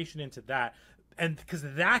investigation into that, and because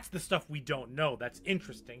that's the stuff we don't know. That's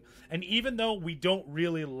interesting. And even though we don't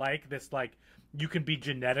really like this, like, you can be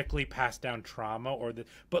genetically passed down trauma, or the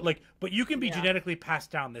but you can be genetically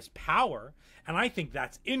passed down this power, and I think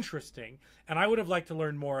that's interesting, and I would have liked to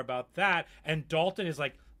learn more about that. And Dalton is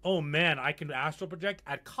like, oh man, I can astral project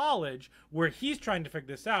at college, where he's trying to figure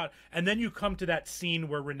this out. And then you come to that scene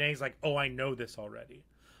where Renee's like, oh, I know this already.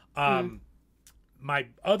 My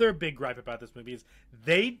other big gripe about this movie is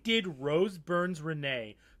they did Rose Byrne's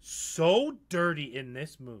Renee so dirty in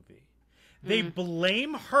this movie. They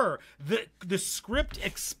blame her. The script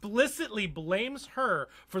explicitly blames her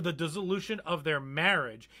for the dissolution of their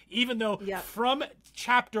marriage, even though from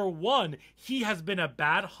chapter 1 he has been a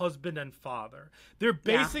bad husband and father. They're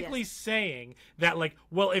basically saying that, like,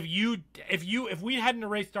 well, if we hadn't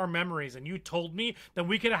erased our memories and you told me, then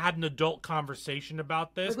we could have had an adult conversation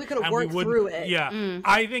about this. We could have worked through it. Yeah,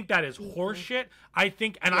 I think that is horseshit. I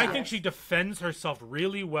think she defends herself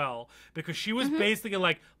really well, because she was basically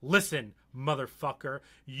like, listen, motherfucker,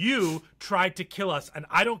 you tried to kill us, and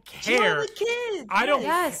I don't care. The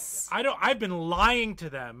kids. I've been lying to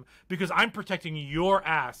them because I'm protecting your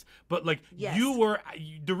ass. But, like,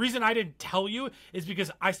 the reason I didn't tell you is because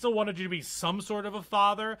I still wanted you to be some sort of a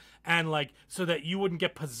father, and, like, so that you wouldn't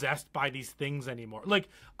get possessed by these things anymore. Like,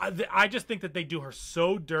 I just think that they do her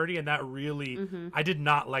so dirty, and that really, I did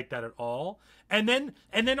not like that at all. And then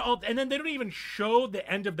they don't even show the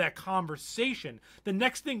end of that conversation. The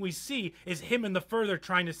next thing we see is him in the further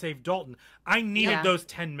trying to save Dalton. I needed those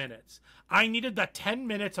 10 minutes. I needed that 10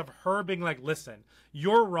 minutes of her being like, listen,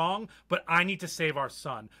 you're wrong, but I need to save our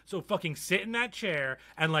son. So fucking sit in that chair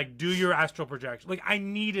and, like, do your astral projection. Like, I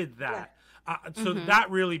needed that. So that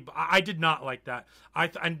really, I did not like that.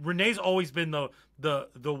 And Renee's always been the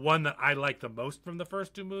one that I like the most from the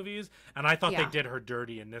first two movies, and I thought they did her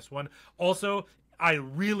dirty in this one. Also, I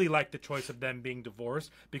really like the choice of them being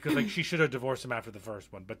divorced, because, like, she should have divorced him after the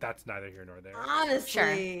first one, but that's neither here nor there.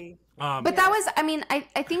 Honestly. But that was, I mean, I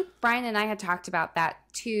think Brian and I had talked about that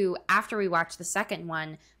too after we watched the second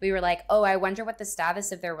one. We were like, oh, I wonder what the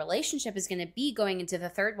status of their relationship is going to be going into the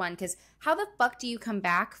third one, because how the fuck do you come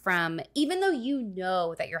back from, even though you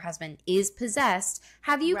know that your husband is possessed,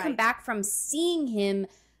 how do you come back from seeing him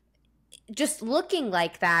just looking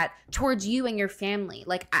like that towards you and your family?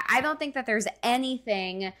 Like, I don't think that there's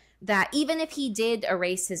anything that, even if he did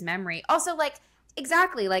erase his memory, also, like,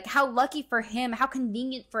 exactly, like, how lucky for him, how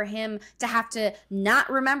convenient for him to have to not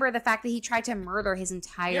remember the fact that he tried to murder his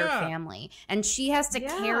entire family, and she has to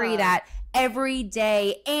carry that every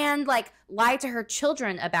day and, like, lie to her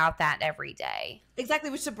children about that every day. Exactly,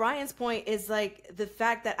 which, to Brian's point, is, like, the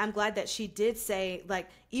fact that I'm glad that she did say, like,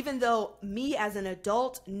 even though me as an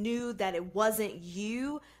adult knew that it wasn't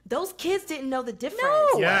you, those kids didn't know the difference.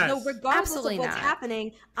 No, regardless of what's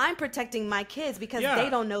happening, I'm protecting my kids because they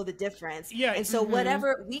don't know the difference. And so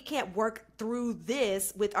whatever, we can't work through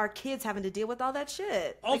this with our kids having to deal with all that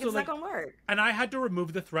shit. Also, like, it's not gonna work. And I had to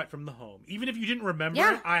remove the threat from the home. Even if you didn't remember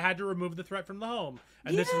it, I had to remove the threat from the home.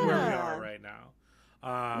 And this is where we are right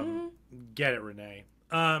now. Get it, Renee.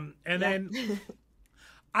 And then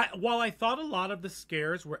while I thought a lot of the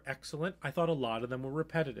scares were excellent, I thought a lot of them were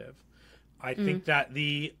repetitive. I think that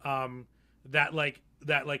the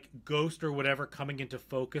that ghost or whatever coming into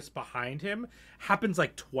focus behind him happens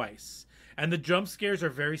like twice. And the jump scares are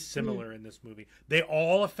very similar in this movie. They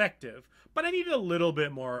all effective, but I needed a little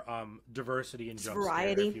bit more diversity in jump scare,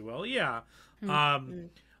 if you will.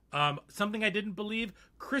 Something I didn't believe,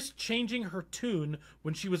 Chris changing her tune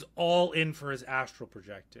when she was all in for his astral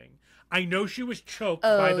projecting. I know she was choked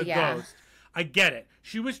by the ghost. I get it.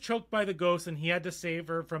 She was choked by the ghost and he had to save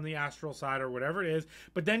her from the astral side or whatever it is.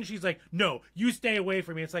 But then she's like, no, you stay away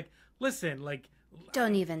from me. It's like, listen, like... I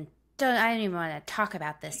don't even want to talk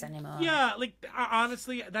about this anymore. Yeah, like,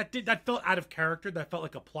 honestly, that felt out of character. That felt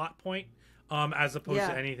like a plot point as opposed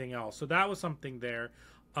to anything else. So that was something there.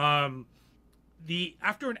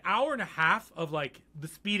 After an hour and a half of like the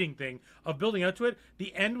speeding thing of building up to it,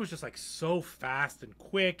 the end was just like so fast and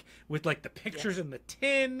quick with like the pictures in the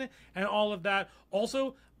tin and all of that.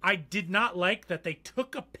 Also, I did not like that they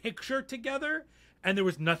took a picture together and there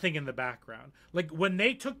was nothing in the background. Like when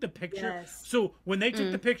they took the picture, so when they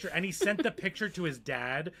took the picture and he sent the picture to his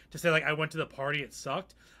dad to say like, I went to the party, it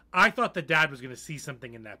sucked. I thought the dad was going to see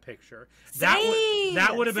something in that picture.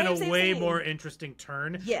 That would have been a way more interesting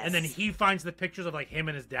turn. Yes. And then he finds the pictures of like him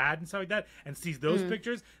and his dad and stuff like that and sees those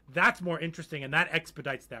pictures. That's more interesting and that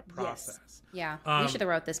expedites that process. Yes. Yeah. We should have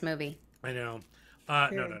wrote this movie. I know.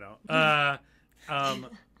 No.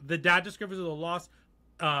 The dad discovers the loss.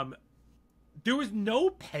 There was no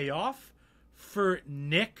payoff for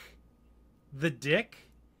Nick the Dick.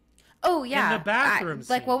 Oh yeah. In the bathroom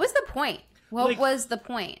scene. Like what was the point? What was the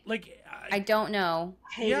point? Like, I don't know.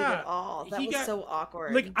 Hated it all. That was so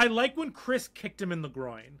awkward. Like, I like when Chris kicked him in the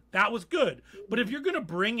groin. That was good. But if you're going to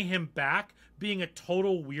bring him back being a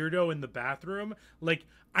total weirdo in the bathroom, like,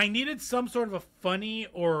 I needed some sort of a funny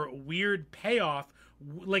or weird payoff.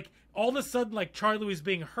 Like, all of a sudden, like, Charlie was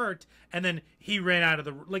being hurt, and then he ran out of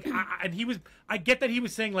the... Like, I get that he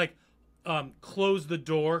was saying, like, close the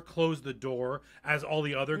door, as all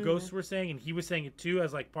the other ghosts were saying, and he was saying it too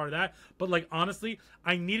as like part of that. But like honestly,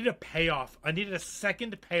 I needed a payoff. I needed a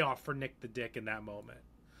second payoff for Nick the Dick in that moment,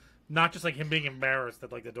 not just like him being embarrassed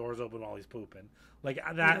that like the door's open while he's pooping. Like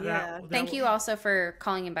that Thank you also for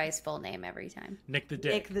calling him by his full name every time. Nick the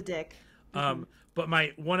Dick. Nick the Dick. But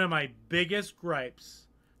one of my biggest gripes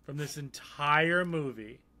from this entire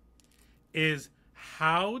movie is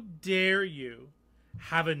how dare you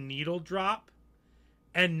have a needle drop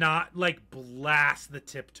and not like blast the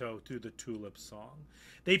Tiptoe Through the Tulips song.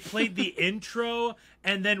 They played the intro,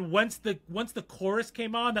 and then once the chorus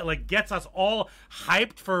came on, that like gets us all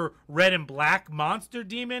hyped for Red and Black Monster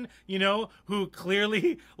Demon, you know, who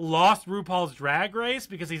clearly lost RuPaul's Drag Race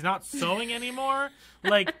because he's not sewing anymore.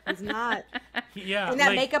 Like he's not. Yeah, and that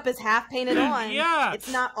like, makeup is half painted on. Yeah,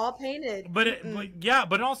 it's not all painted. But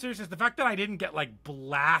in all seriousness, the fact that I didn't get like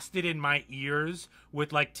blasted in my ears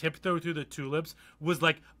with like Tiptoe Through the Tulips was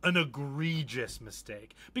like an egregious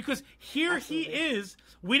mistake, because here he is.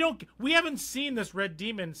 We haven't seen this red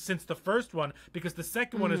demon since the first one, because the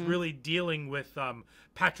second one is really dealing with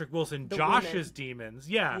Patrick Wilson, Josh's demons.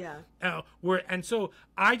 Yeah. We're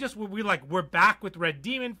back with Red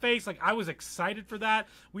Demon Face. Like, I was excited for that.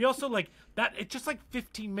 We also like that. It's just like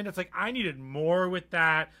 15 minutes. Like, I needed more with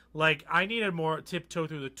that. Like, I needed more Tiptoe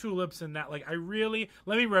Through the Tulips and that. Like, I really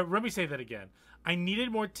let me say that again. I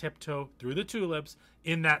needed more Tiptoe Through the Tulips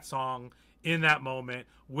in that song, in that moment,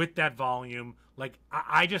 with that volume. Like,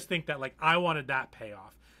 I just think that, like, I wanted that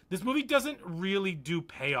payoff. This movie doesn't really do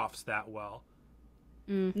payoffs that well.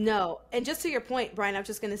 No. And just to your point, Brian, I'm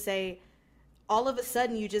just going to say, all of a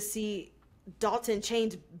sudden you just see Dalton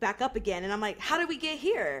chained back up again. And I'm like, how did we get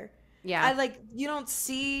here? Yeah. You don't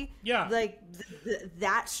see, like,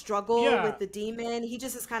 that struggle with the demon. He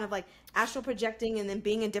just is kind of, like, astral projecting and then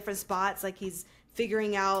being in different spots. Like, he's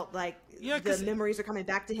figuring out, like, the memories are coming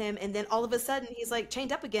back to him. And then all of a sudden, he's, like,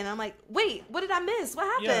 chained up again. I'm like, wait, what did I miss? What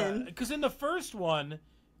happened? Yeah, because in the first one,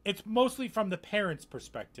 it's mostly from the parents'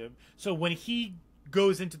 perspective. So when he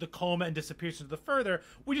goes into the coma and disappears into the further,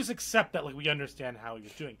 we just accept that, like, we understand how he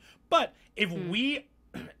was doing. But if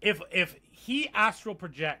if he astral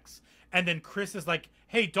projects and then Chris is like,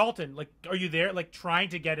 hey, Dalton, like, are you there? Like, trying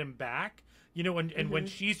to get him back, you know, and when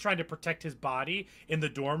she's trying to protect his body in the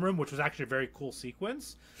dorm room, which was actually a very cool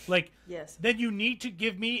sequence, like, then you need to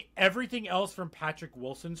give me everything else from Patrick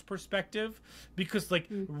Wilson's perspective, because, like,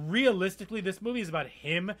 realistically, this movie is about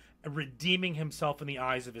him redeeming himself in the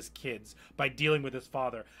eyes of his kids by dealing with his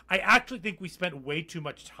father. I actually think we spent way too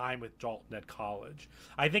much time with Dalton at college.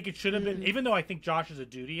 I think it should have been, even though I think Josh is a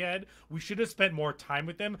duty head, we should have spent more time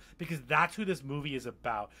with him, because that's who this movie is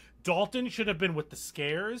about. Dalton should have been with the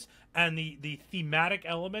scares, and the thematic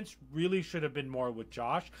elements really should have been more with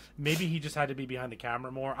Josh. Maybe he just had to be behind the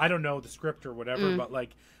camera more. I don't know the script or whatever,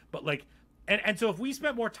 and so if we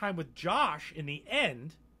spent more time with Josh in the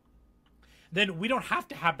end, then we don't have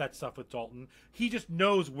to have that stuff with Dalton. He just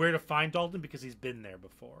knows where to find Dalton because he's been there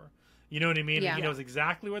before. You know what I mean? Yeah. He knows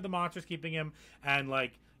exactly where the monster's keeping him, and,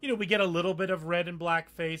 like, you know, we get a little bit of Red and Black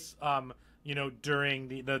Face, during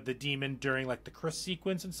the demon, during, like, the Chris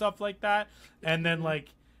sequence and stuff like that. And then, like,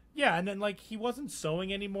 Yeah, and then, like, he wasn't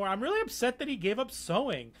sewing anymore. I'm really upset that he gave up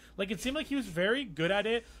sewing. Like, it seemed like he was very good at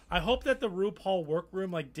it. I hope that the RuPaul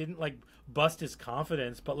workroom, like, didn't, like, bust his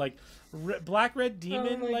confidence. But, like, Black Red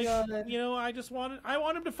Demon, like, God. you know, I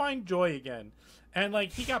want him to find joy again. And,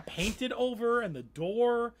 like, he got painted over and the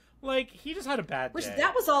door. Like, he just had a bad day.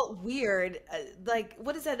 That was all weird. Like,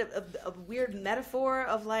 what is that? A weird metaphor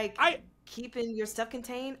of, like... keeping your stuff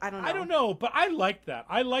contained? I don't know. But I liked that.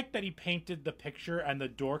 I liked that he painted the picture and the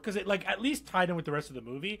door because it, like, at least tied in with the rest of the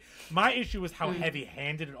movie. My issue was how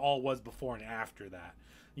heavy-handed it all was before and after that.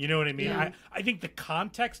 You know what I mean? Yeah. I think the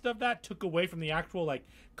context of that took away from the actual, like,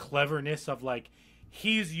 cleverness of, like,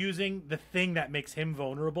 he's using the thing that makes him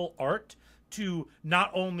vulnerable, art, to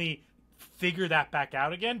not only figure that back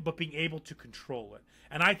out again, but being able to control it.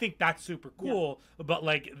 And I think that's super cool. Yeah. But,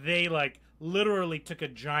 like, they, like, literally took a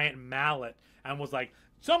giant mallet and was like,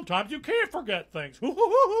 sometimes you can't forget things.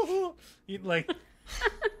 Like,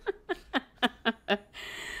 I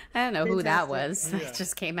don't know who that was. That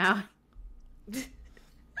just came out.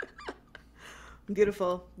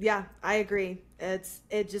 Beautiful. Yeah, I agree.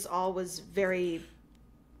 It just all was very,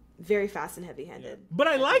 very fast and heavy-handed. Yeah. But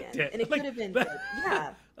I liked it. And it could have been good.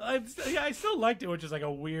 Yeah. I still liked it, which is like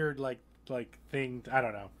a weird like thing. I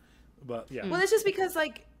don't know. But yeah. Well, it's just because,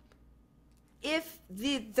 like, if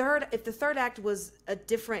the third act was a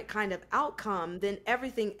different kind of outcome, then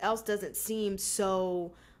everything else doesn't seem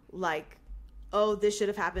so, like, oh, this should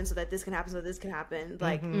have happened so that this can happen so that this can happen.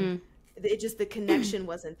 Like, it just, the connection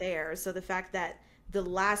wasn't there. So the fact that the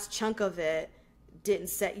last chunk of it didn't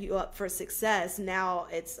set you up for success, now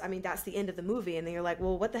it's, I mean, that's the end of the movie. And then you're like,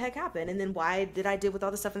 well, what the heck happened? And then why did I deal with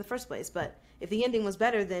all this stuff in the first place? But if the ending was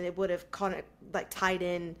better, then it would have kind of, like, tied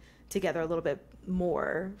in together a little bit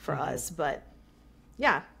more for us. But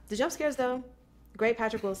yeah, the jump scares, though, great.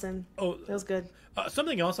 Patrick Wilson. Oh, feels good.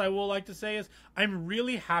 Something else I will like to say is I'm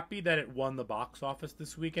really happy that it won the box office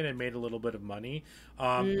this weekend and made a little bit of money.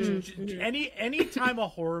 Any time a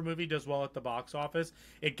horror movie does well at the box office,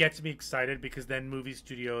 it gets me excited because then movie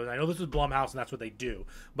studios, I know this was Blumhouse and that's what they do,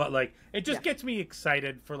 but, like, it just gets me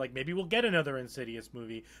excited for, like, maybe we'll get another Insidious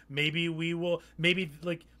movie. Maybe we will,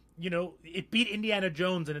 like, you know, it beat Indiana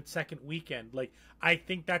Jones in its second weekend. Like, I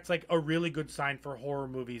think that's, like, a really good sign for horror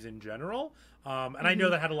movies in general. And I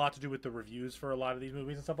know that had a lot to do with the reviews for a lot of these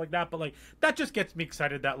movies and stuff like that. But, like, that just gets me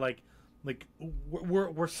excited that, like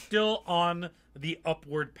we're still on the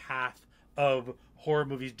upward path of horror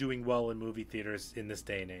movies doing well in movie theaters in this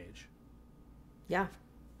day and age. Yeah.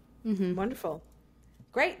 Wonderful.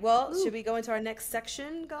 Great. Well, should we go into our next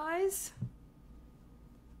section, guys?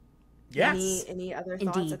 Yes. Any other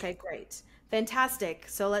thoughts? Indeed. Okay, great. Fantastic.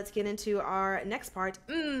 So let's get into our next part.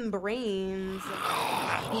 Brains.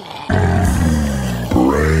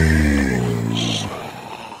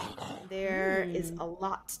 There is a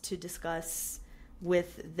lot to discuss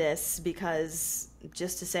with this because,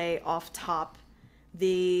 just to say off top,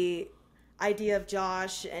 the idea of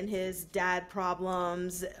Josh and his dad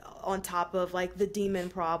problems on top of, like, the demon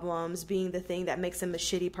problems being the thing that makes him a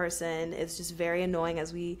shitty person is just very annoying,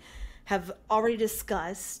 as we have already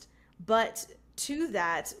discussed. But to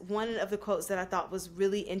that, one of the quotes that I thought was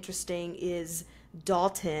really interesting is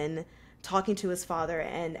Dalton talking to his father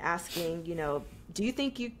and asking, you know,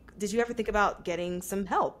 did you ever think about getting some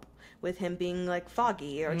help with him being, like,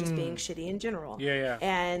 foggy or just being shitty in general? Yeah.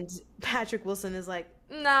 And Patrick Wilson is like,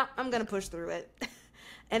 nah, I'm going to push through it.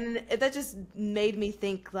 And that just made me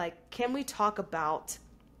think, like, can we talk about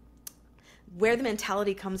where the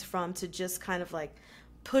mentality comes from to just kind of, like,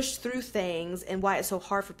 push through things and why it's so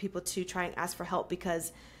hard for people to try and ask for help?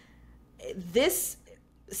 Because this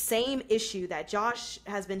same issue that Josh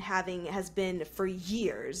has been having has been for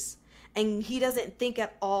years, and he doesn't think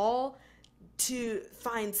at all to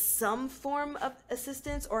find some form of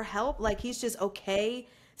assistance or help. Like, he's just okay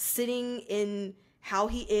sitting in how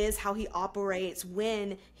he is, how he operates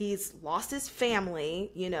when he's lost his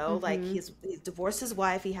family, you know, like he's divorced his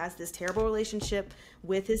wife. He has this terrible relationship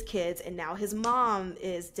with his kids, and now his mom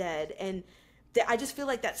is dead. And I just feel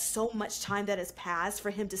like that's so much time that has passed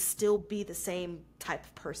for him to still be the same type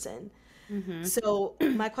of person. So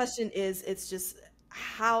my question is, it's just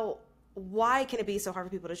why can it be so hard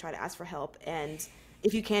for people to try to ask for help? And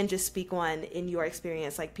if you can just speak on, in your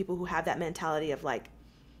experience, like, people who have that mentality of, like,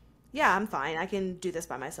 yeah, I'm fine, I can do this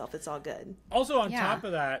by myself, it's all good. Also, on top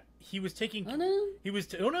of that, he was taking... on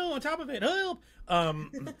top of it, help! On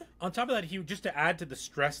top of that, he, just to add to the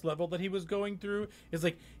stress level that he was going through, is,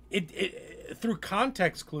 like, it through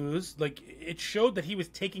context clues, like, it showed that he was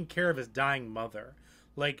taking care of his dying mother.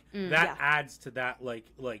 Like, that adds to that, like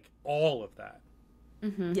all of that.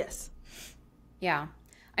 Yes. Yeah.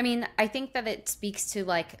 I mean, I think that it speaks to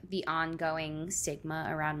like the ongoing stigma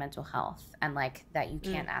around mental health and like that you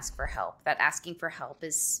can't ask for help, that asking for help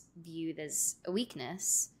is viewed as a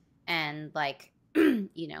weakness. And like,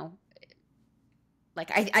 you know, like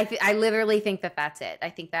I literally think that that's it. I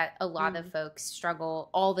think that a lot of folks struggle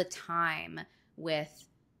all the time with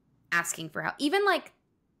asking for help, even like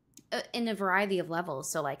in a variety of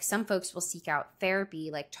levels. So like some folks will seek out therapy,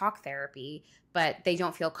 like talk therapy, but they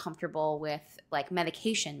don't feel comfortable with like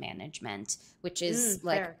medication management, which is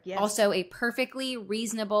like also a perfectly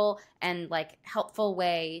reasonable and like helpful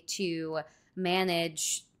way to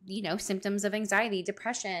manage, you know, symptoms of anxiety,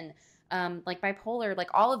 depression, like bipolar, like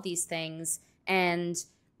all of these things. And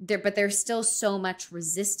but there's still so much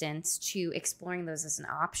resistance to exploring those as an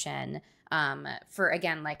option, for,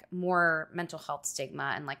 again, like more mental health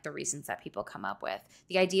stigma and like the reasons that people come up with.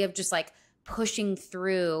 The idea of just like pushing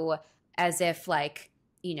through as if like,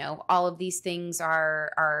 you know, all of these things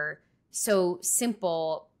are so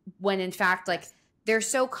simple, when in fact like they're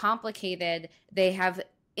so complicated. They have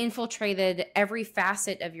infiltrated every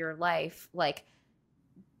facet of your life. Like,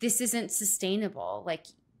 this isn't sustainable. Like,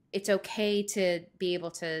 it's okay to be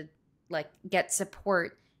able to like get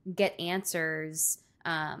support, get answers,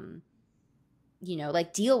 you know,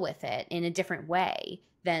 like deal with it in a different way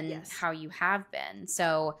than how you have been.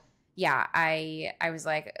 So yeah, I was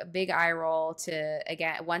like a big eye roll to,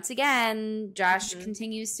 once again, Josh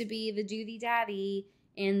continues to be the duty daddy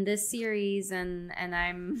in this series, and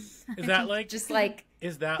I'm is that like just like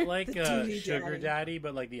is that like sugar daddy,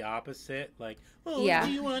 but like the opposite? Like, oh,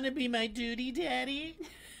 do you want to be my duty daddy?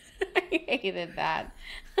 I hated that.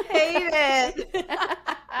 Hate it.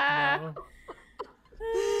 No.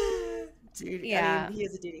 Dude, yeah. I mean, he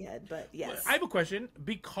is a duty head, but yes. I have a question.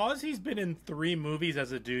 Because he's been in 3 movies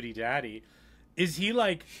as a duty daddy, is he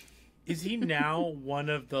now one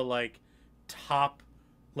of the like top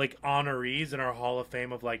like honorees in our Hall of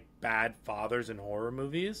Fame of like bad fathers in horror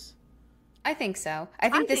movies? I think so. I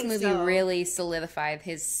think this movie really solidified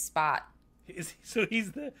his spot. So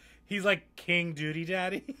he's like King Duty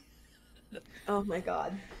Daddy? Oh my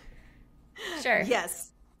god. Sure.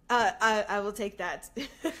 Yes. I will take that.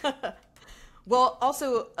 Well,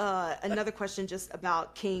 also another question just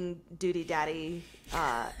about King Duty Daddy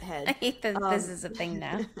head. I hate that this is a thing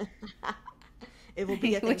now. It will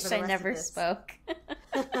be a thing wish for the I rest never of this. spoke.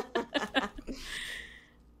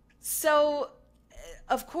 So,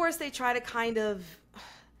 of course, they try to kind of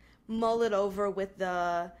mull it over with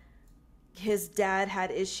his dad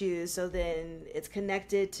had issues, so then it's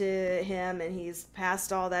connected to him, and he's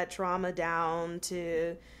passed all that trauma down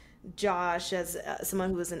to Josh as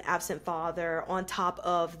someone who was an absent father, on top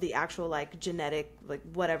of the actual like genetic, like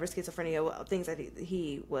whatever schizophrenia things that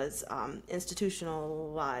he was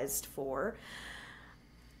institutionalized for.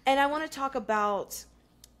 And I want to talk about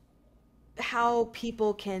how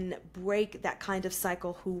people can break that kind of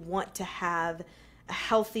cycle who want to have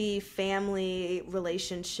healthy family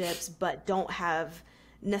relationships but don't have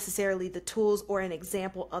necessarily the tools or an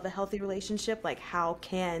example of a healthy relationship. Like, how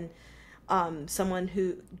can someone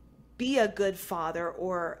who be a good father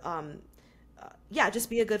or just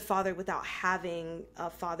be a good father without having a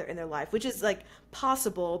father in their life, which is like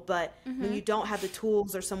possible, but when you don't have the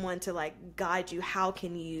tools or someone to like guide you, how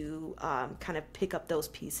can you kind of pick up those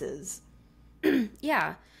pieces?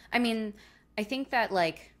 Yeah. I mean, I think that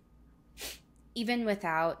like even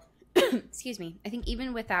without excuse me, I think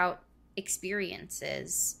even without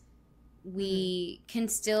experiences, we can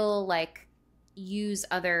still like use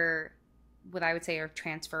other, what I would say are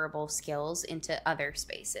transferable skills into other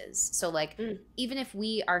spaces. So like even if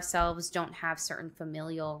we ourselves don't have certain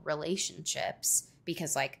familial relationships,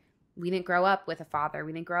 because like we didn't grow up with a father,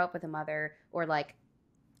 we didn't grow up with a mother, or like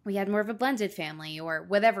we had more of a blended family or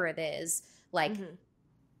whatever it is, like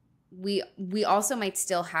we also might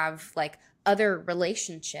still have like other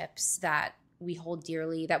relationships that we hold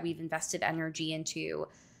dearly, that we've invested energy into.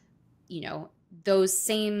 You know, those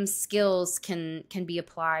same skills can be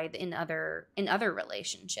applied in other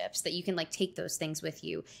relationships, that you can like take those things with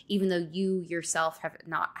you, even though you yourself have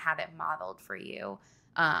not had it modeled for you.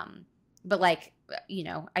 But like, you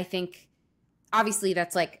know, I think obviously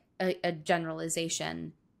that's like a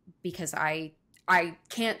generalization, because I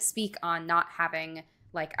can't speak on not having,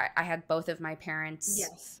 like, I had both of my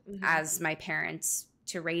parents as my parents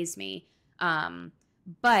to raise me.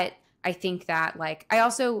 But I think that like, I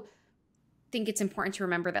also think it's important to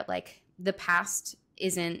remember that like the past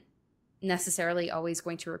isn't necessarily always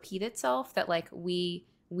going to repeat itself, that like we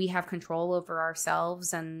have control over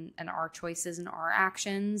ourselves and our choices and our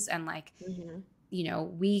actions, and like you know,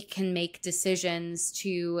 we can make decisions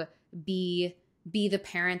to be be the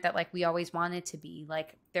parent that like we always wanted to be.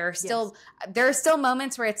 Like there are still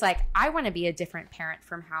moments where it's like I want to be a different parent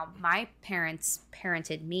from how my parents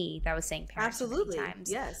parented me. That was saying parent absolutely times.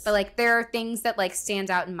 Yes, but like there are things that like stand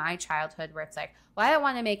out in my childhood where it's like, well, I don't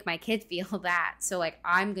want to make my kid feel that, so like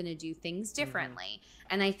I'm gonna do things differently.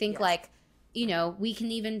 And I think like, you know, we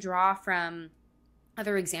can even draw from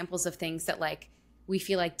other examples of things that like we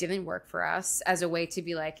feel like didn't work for us as a way to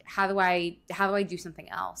be like, how do I do something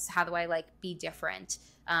else? How do I like be different?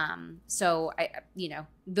 So I, you know,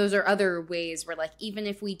 those are other ways where like, even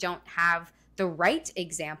if we don't have the right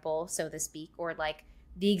example, so to speak, or like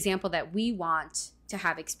the example that we want to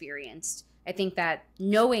have experienced, I think that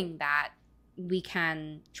knowing that we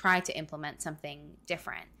can try to implement something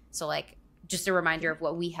different. So like just a reminder of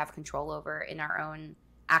what we have control over in our own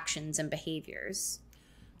actions and behaviors.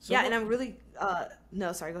 So yeah, and I'm really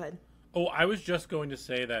no, sorry, go ahead. Oh, I was just going to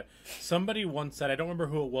say that somebody once said, I don't remember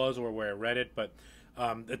who it was or where I read it, but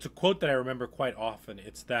it's a quote that I remember quite often.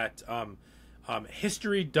 It's that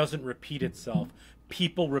history doesn't repeat itself.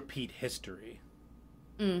 People repeat history.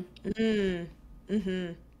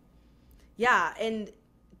 Yeah, and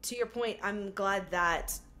to your point, I'm glad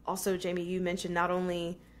that also, Jamie, you mentioned not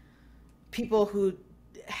only people who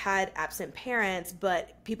had absent parents,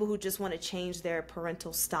 but people who just want to change their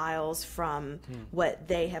parental styles from what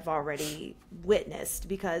they have already witnessed.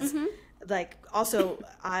 Because like also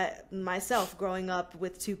I myself growing up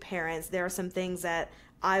with two parents, there are some things that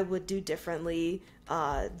I would do differently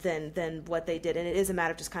than what they did. And it is a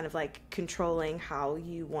matter of just kind of like controlling how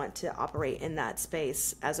you want to operate in that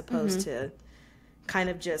space, as opposed to kind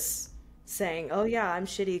of just saying, oh yeah, I'm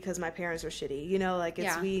shitty because my parents are shitty. You know, like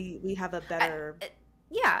it's we have a better...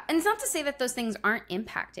 Yeah, and it's not to say that those things aren't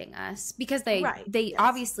impacting us, because they Yes.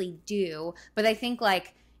 obviously do. But I think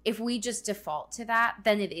like if we just default to that,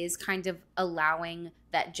 then it is kind of allowing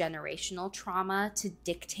that generational trauma to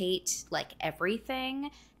dictate like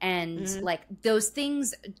everything. And like those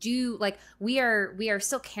things do, like we are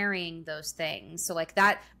still carrying those things. So like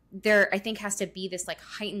that there I think has to be this like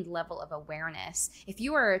heightened level of awareness. If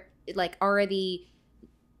you are like already,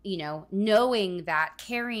 you know, knowing that,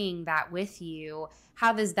 carrying that with you,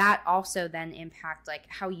 how does that also then impact like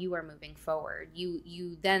how you are moving forward?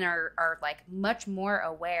 You then are like much more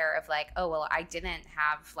aware of like, oh well, I didn't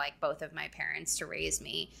have like both of my parents to raise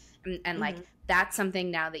me, and like that's something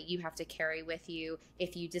now that you have to carry with you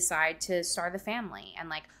if you decide to start a family. And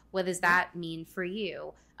like, what does that mean for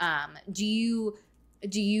you? Do you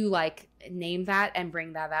like name that and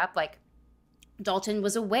bring that up? Like Dalton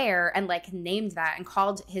was aware and like named that and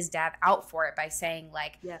called his dad out for it by saying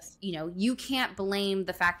like, Yes. you know, you can't blame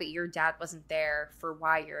the fact that your dad wasn't there for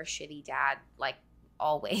why you're a shitty dad, like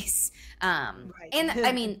always. And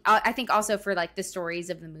I mean, I think also for like the stories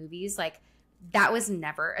of the movies, like that was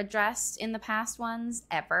never addressed in the past ones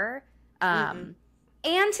ever. And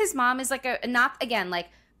his mom is like not again, like,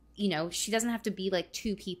 you know, she doesn't have to be like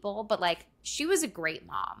two people, but like she was a great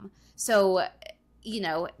mom. So, you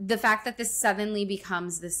know, the fact that this suddenly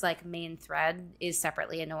becomes this like main thread is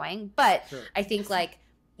separately annoying. But I think like,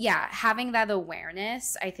 yeah, having that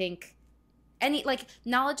awareness, I think any like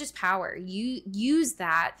knowledge is power. You use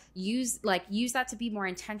that to be more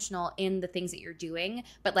intentional in the things that you're doing.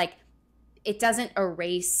 But like, it doesn't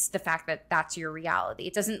erase the fact that that's your reality.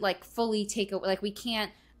 It doesn't like fully take away, like we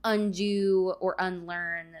can't undo or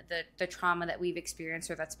unlearn the trauma that we've experienced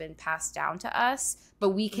or that's been passed down to us, but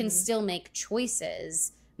we can still make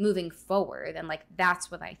choices moving forward. And like that's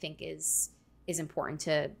what I think is important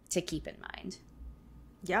to keep in mind.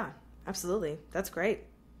 Yeah, absolutely. That's great.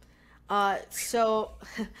 So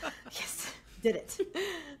yes, did it.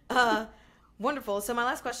 Wonderful. So my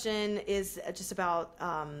last question is just about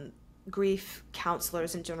grief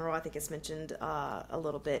counselors in general. I think it's mentioned a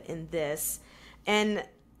little bit in this, and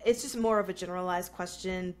it's just more of a generalized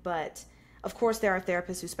question, but of course there are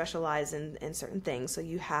therapists who specialize in certain things. So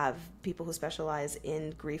you have people who specialize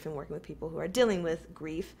in grief and working with people who are dealing with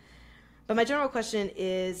grief. But my general question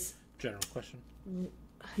is... General question.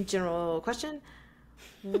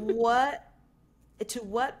 To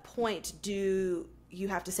what point do you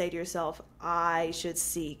have to say to yourself, I should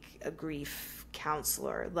seek a grief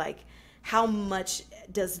counselor? Like, how much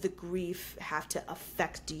does the grief have to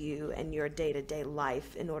affect you and your day-to-day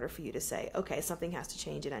life in order for you to say, okay, something has to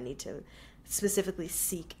change and I need to specifically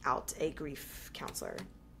seek out a grief counselor?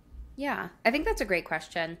 Yeah, I think that's a great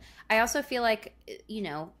question. I also feel like, you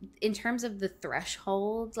know, in terms of the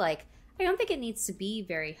threshold, like, I don't think it needs to be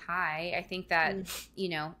very high. I think that, you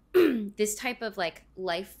know, this type of like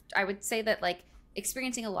life, I would say that like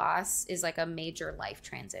experiencing a loss is like a major life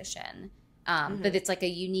transition. But it's like a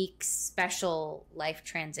unique, special life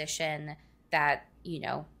transition that, you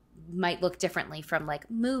know, might look differently from like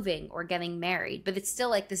moving or getting married, but it's still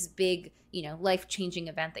like this big, you know, life-changing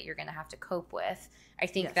event that you're going to have to cope with. I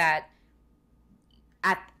think that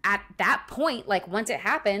at that point, like once it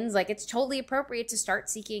happens, like it's totally appropriate to start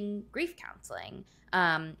seeking grief counseling,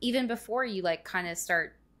 even before you like kind of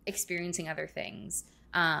start experiencing other things.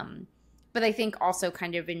 But I think also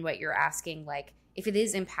kind of in what you're asking, like if it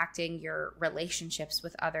is impacting your relationships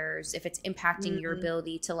with others, if it's impacting your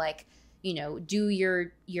ability to like, you know, do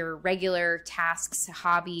your regular tasks,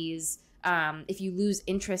 hobbies, if you lose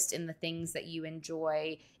interest in the things that you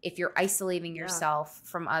enjoy, if you're isolating yourself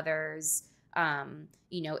from others,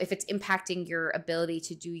 you know, if it's impacting your ability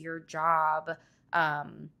to do your job,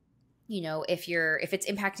 you know, if it's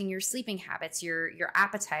impacting your sleeping habits, your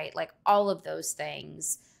appetite, like all of those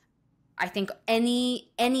things. I think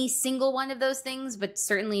any single one of those things, but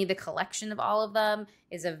certainly the collection of all of them,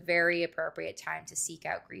 is a very appropriate time to seek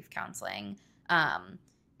out grief counseling. And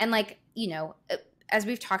like, you know, as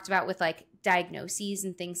we've talked about with like diagnoses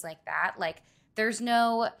and things like that, like there's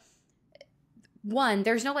no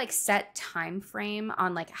like set time frame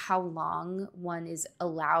on like how long one is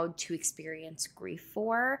allowed to experience grief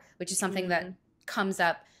for, which is something that comes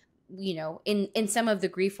up, you know, in some of the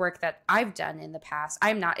grief work that I've done in the past.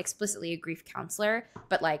 I'm not explicitly a grief counselor,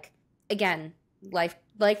 but like, again, life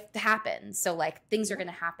happens. So like things are going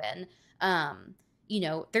to happen. You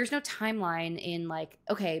know, there's no timeline in like,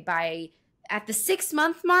 okay, at the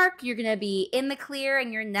 6-month mark, you're going to be in the clear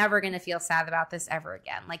and you're never going to feel sad about this ever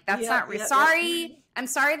again. Like that's sorry. I'm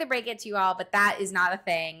sorry to break it to you all, but that is not a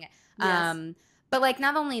thing. Yes. But like,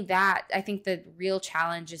 not only that, I think the real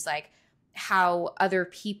challenge is like, how other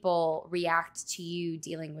people react to you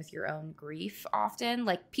dealing with your own grief often.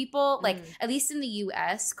 Like people, like at least in the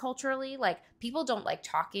US culturally, like people don't like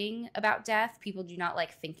talking about death. People do not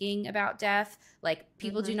like thinking about death. Like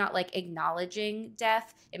people do not like acknowledging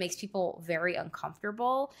death. It makes people very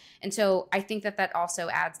uncomfortable. And so I think that also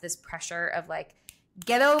adds this pressure of like,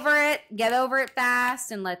 get over it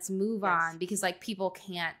fast and let's move on, because like people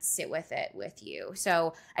can't sit with it with you.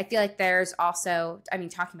 So I feel like there's also, I mean,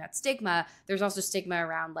 talking about stigma, there's also stigma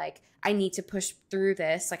around like, I need to push through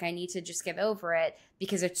this. Like I need to just get over it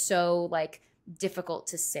because it's so like difficult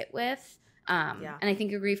to sit with. And I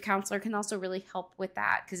think a grief counselor can also really help with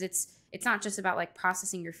that, because it's not just about like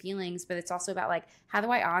processing your feelings, but it's also about like, how do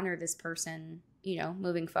I honor this person, you know,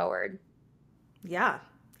 moving forward? Yeah,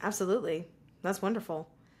 absolutely. That's wonderful.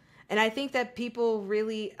 And I think that people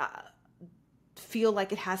really feel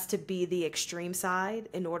like it has to be the extreme side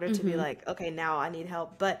in order to be like, okay, now I need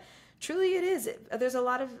help. But truly it is. There's a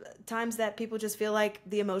lot of times that people just feel like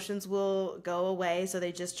the emotions will go away. So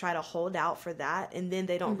they just try to hold out for that. And then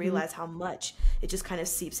they don't realize how much it just kind of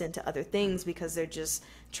seeps into other things, because they're just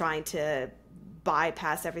trying to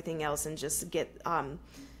bypass everything else and just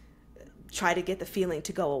try to get the feeling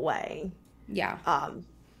to go away. Yeah.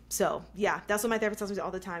 So, yeah, that's what my therapist tells me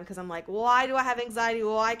all the time, because I'm like, why do I have anxiety?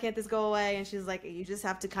 Why can't this go away? And she's like, you just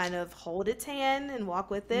have to kind of hold its hand and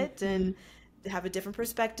walk with it and have a different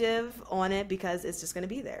perspective on it, because it's just going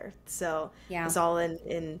to be there. So it's all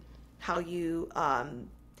in how you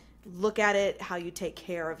look at it, how you take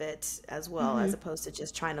care of it as well, as opposed to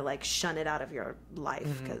just trying to like shun it out of your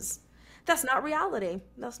life, because that's not reality.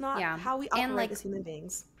 That's not how we operate as human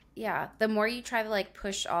beings. Yeah, the more you try to like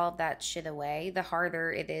push all of that shit away, the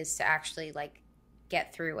harder it is to actually like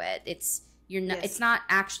get through it. It's not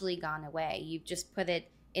actually gone away. You've just put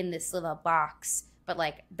it in this little box, but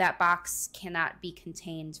like that box cannot be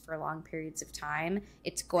contained for long periods of time.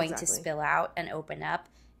 It's going to spill out and open up,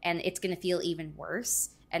 and it's going to feel even worse,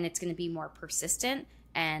 and it's going to be more persistent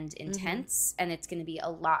and intense, and it's going to be a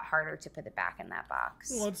lot harder to put it back in that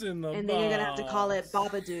box. What's in the box? And then you're going to have to call it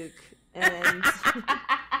Babadook. And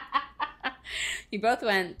you both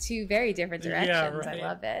went two very different directions. Yeah, right. I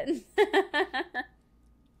love it.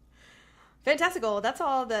 Fantastical. That's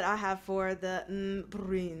all that I have for the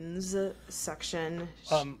brains section.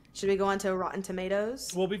 Should we go on to Rotten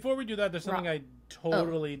Tomatoes? Well, before we do that, there's something I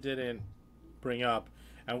totally didn't bring up,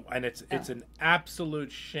 and it's an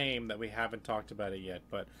absolute shame that we haven't talked about it yet.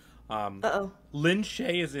 But Lin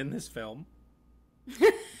Shaye is in this film.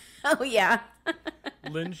 Oh yeah.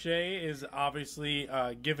 Lin Shaye is obviously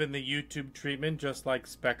given the YouTube treatment, just like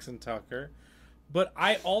Specs and Tucker. But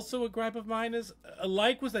I also, a gripe of mine is, a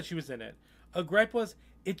like was that she was in it. A gripe was,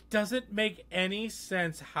 it doesn't make any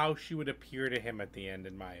sense how she would appear to him at the end,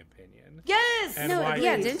 in my opinion. Yes! And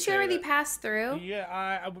didn't she already pass through? Yeah,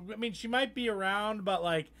 I mean, she might be around, but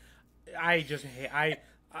like, I just hate,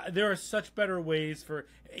 there are such better ways for,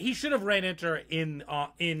 he should have ran into her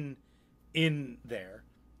in there.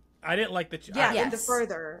 I didn't like the in the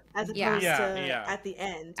further as opposed to at the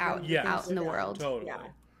end out in the world. Totally. Yeah.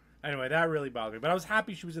 Anyway, that really bothered me, but I was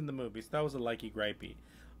happy she was in the movie, so that was a likey gripey.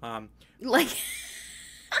 Oh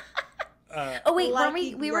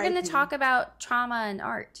wait, we were going to talk about trauma and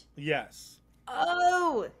art. Yes.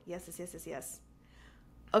 Oh yes.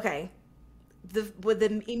 Okay,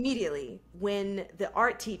 immediately when the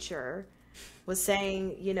art teacher was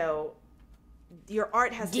saying, you know, your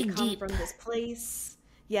art has to come from this place,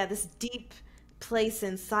 this deep place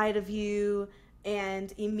inside of you.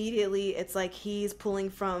 And immediately it's like he's pulling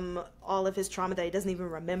from all of his trauma that he doesn't even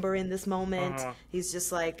remember in this moment. He's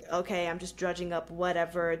just like, okay, I'm just drudging up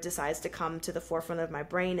whatever decides to come to the forefront of my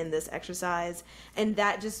brain in this exercise. And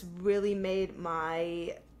that just really made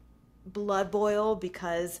my blood boil,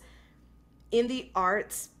 because in the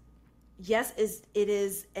arts, yes, it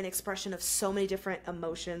is an expression of so many different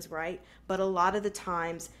emotions, right? But a lot of the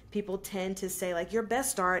times people tend to say, like, your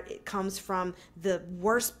best art, it comes from the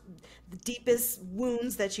worst, the deepest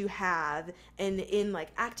wounds that you have. And in like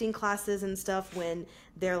acting classes and stuff, when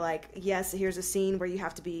they're like, yes, here's a scene where you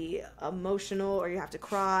have to be emotional or you have to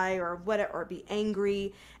cry or whatever, or be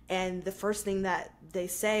angry. And the first thing that they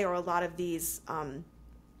say, or a lot of these,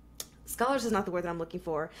 scholars is not the word that I'm looking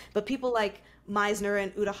for, but people like Meisner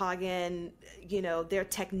and Uta Hagen, you know, their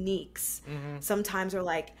techniques sometimes are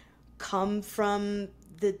like, come from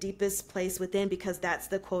the deepest place within, because that's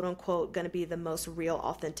the quote unquote going to be the most real,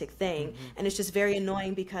 authentic thing. And it's just very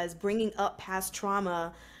annoying, because bringing up past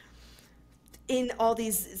trauma in all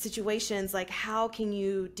these situations, like, how can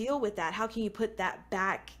you deal with that? How can you put that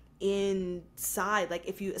back inside, like,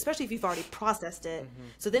 especially if you've already processed it?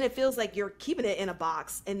 So then it feels like you're keeping it in a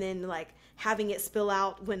box and then like having it spill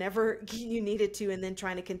out whenever you need it to, and then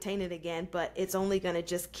trying to contain it again, but it's only going to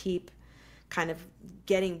just keep kind of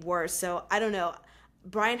getting worse. So I don't know,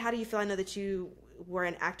 Brian, how do you feel? I know that you were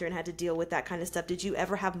an actor and had to deal with that kind of stuff. Did you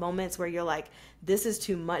ever have moments where you're like, this is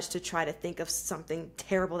too much to try to think of something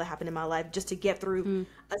terrible that happened in my life just to get through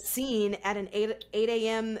a scene at an 8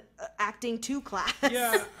 a.m. acting 2 class?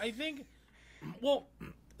 Yeah, I think, well,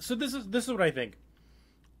 so this is what I think.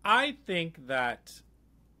 I think that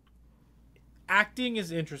acting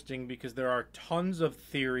is interesting because there are tons of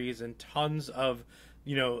theories and tons of,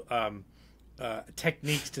 you know,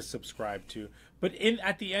 techniques to subscribe to. But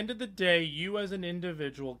at the end of the day, you as an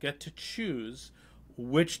individual get to choose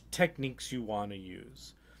which techniques you want to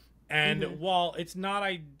use. And while it's not,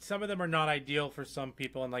 some of them are not ideal for some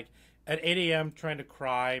people, and like at 8 a.m. trying to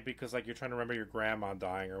cry because like you're trying to remember your grandma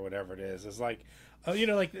dying or whatever it is like, you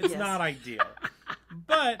know, like it's not ideal.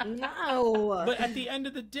 But but at the end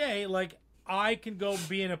of the day, like, I can go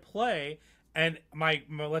be in a play, and my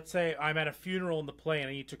let's say I'm at a funeral in the play and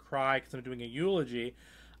I need to cry because I'm doing a eulogy.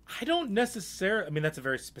 I don't necessarily, I mean, that's a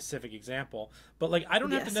very specific example, but like, I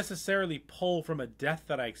don't have to necessarily pull from a death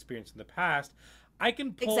that I experienced in the past. I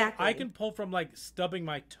can pull, I can pull from like stubbing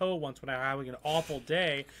my toe once when I'm having an awful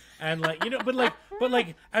day, and like, you know, but like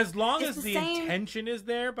as long as the intention is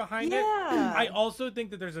there behind it. I also think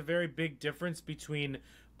that there's a very big difference between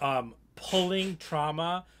pulling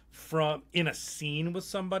trauma from in a scene with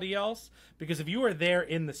somebody else, because if you are there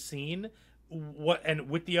in the scene and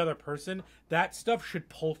with the other person, that stuff should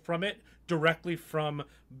pull from it directly from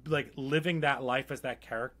like living that life as that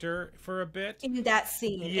character for a bit in that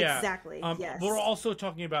scene. Exactly. Yes. We're also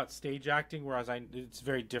talking about stage acting, whereas it's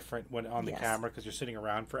very different when on the camera, because you're sitting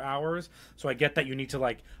around for hours. So I get that you need to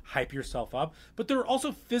like hype yourself up, but there are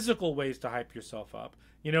also physical ways to hype yourself up,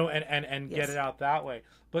 you know, and get it out that way.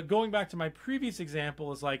 But going back to my previous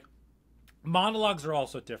example is like, monologues are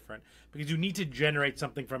also different because you need to generate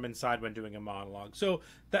something from inside when doing a monologue. So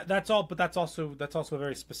that's all, but that's also a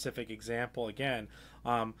very specific example again.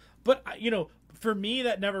 But you know, for me,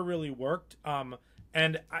 that never really worked.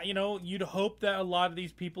 And you know, you'd hope that a lot of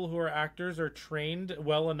these people who are actors are trained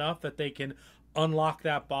well enough that they can unlock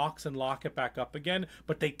that box and lock it back up again,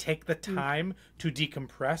 but they take the time to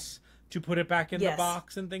decompress, to put it back in the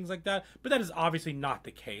box and things like that. But that is obviously not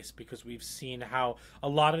the case, because we've seen how a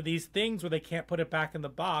lot of these things where they can't put it back in the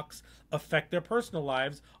box affect their personal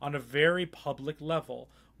lives on a very public level,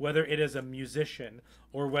 whether it is a musician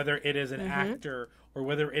or whether it is an actor or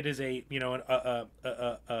whether it is a, you know,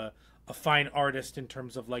 a fine artist in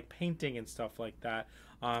terms of like painting and stuff like that.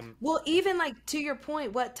 Well, even like to your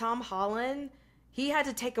point, what Tom Holland, he had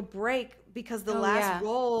to take a break because the last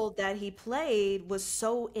role that he played was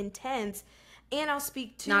so intense. And I'll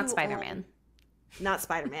speak to... Not Spider-Man. Not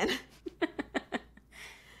Spider-Man.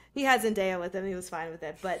 He had Zendaya with him. He was fine with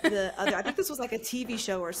it. But the other... I think this was like a TV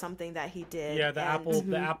show or something that he did. Yeah, the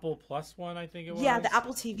Apple Plus one, I think it was. Yeah, the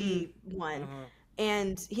Apple TV one.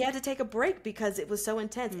 and he had to take a break because it was so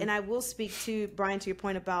intense. And I will speak to Brian, to your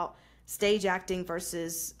point about stage acting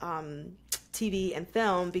versus TV and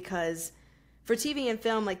film, because for TV and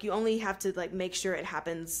film, like, you only have to like make sure it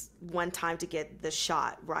happens one time to get the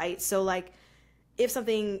shot right. So like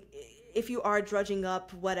if you are drudging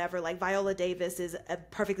up whatever, like Viola Davis is a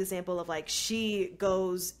perfect example of like, she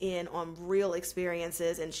goes in on real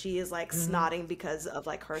experiences and she is like snotting because of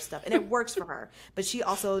like her stuff, and it works for her, but she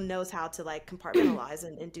also knows how to like compartmentalize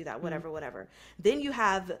and do that, whatever. Then you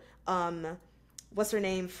have what's her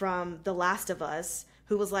name from The Last of Us,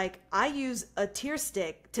 who was like, I use a tear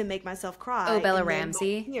stick to make myself cry. Oh, Bella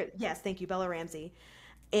Ramsey. Yes, thank you, Bella Ramsey.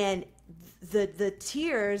 And the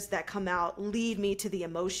tears that come out lead me to the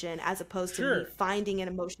emotion, as opposed to me finding an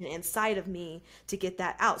emotion inside of me to get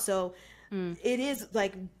that out. So it is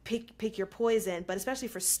like pick your poison, but especially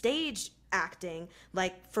for stage acting,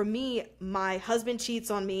 like for me, my husband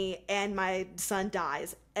cheats on me and my son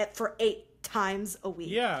dies for 8 times a week.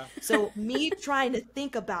 Yeah. So me trying to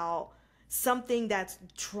think about something that's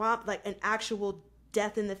like an actual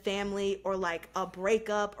death in the family or like a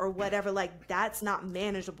breakup or whatever, like that's not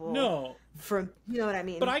manageable. No. For, you know what I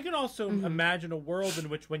mean? But I can also imagine a world in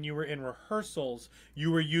which when you were in rehearsals, you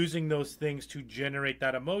were using those things to generate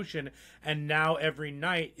that emotion, and now every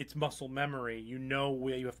night it's muscle memory. You know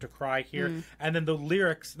where you have to cry here, and then the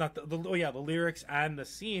lyrics, the lyrics and the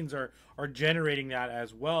scenes are generating that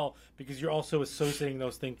as well, because you're also associating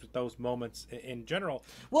those things with those moments in general.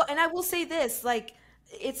 Well, and I will say this, like,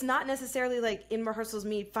 it's not necessarily like in rehearsals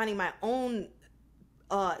me finding my own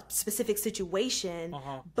specific situation,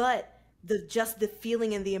 but the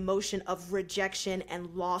feeling and the emotion of rejection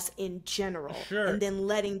and loss in general, and then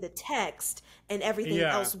letting the text and everything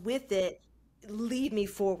else with it lead me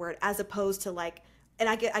forward, as opposed to like, and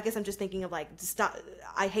I guess I'm just thinking of like, stop.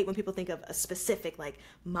 I hate when people think of a specific, like,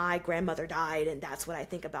 my grandmother died and that's what I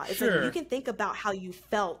think about. It's like, you can think about how you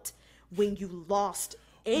felt when you lost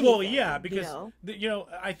anything. Well, yeah, because you know,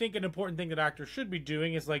 I think an important thing that actors should be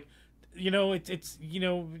doing is like, you know, it's you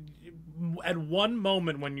know, at one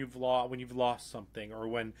moment when you've lost something, or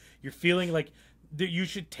when you're feeling like, you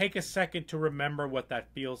should take a second to remember what that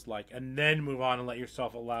feels like, and then move on and let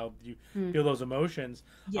yourself allow you feel those emotions.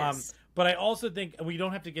 Yes. But I also think, we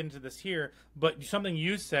don't have to get into this here, but something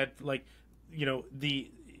you said, like, you know,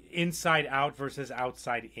 the inside out versus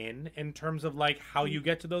outside in terms of like how you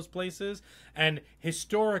get to those places. And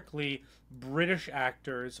historically, British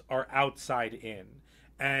actors are outside in,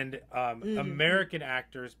 and American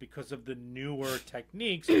actors, because of the newer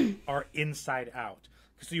techniques, are inside out.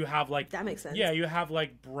 So you have like, that makes sense. Yeah, you have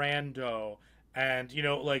like Brando, and you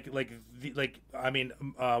know, like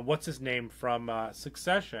what's his name from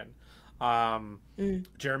Succession,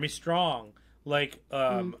 Jeremy Strong, like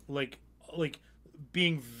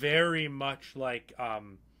being very much like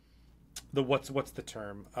the what's the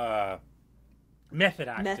term, method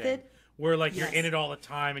acting, where like you're in it all the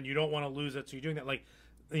time and you don't want to lose it, so you're doing that, like,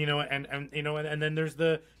 you know, and you know, and then there's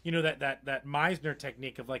the, you know, that Meisner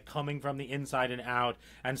technique of like coming from the inside and out,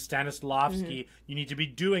 and Stanislavski, you need to be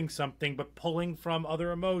doing something but pulling from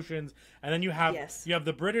other emotions. And then you have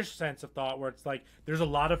the British sense of thought, where it's like there's a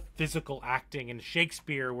lot of physical acting in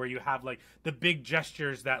Shakespeare, where you have like the big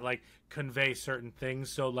gestures that like convey certain things.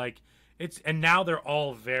 So like and now they're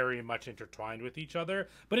all very much intertwined with each other,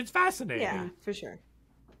 but it's fascinating. Yeah, for sure.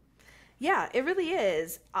 Yeah, it really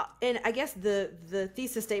is. And I guess the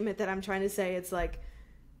thesis statement that I'm trying to say, it's like,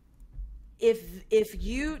 if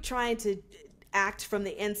you trying to act from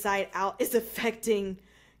the inside out is affecting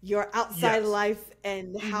your outside life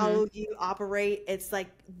and how you operate, it's like,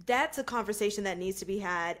 that's a conversation that needs to be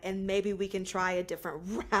had, and maybe we can try a different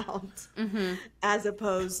route, as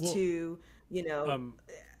opposed to, you know,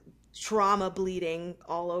 trauma bleeding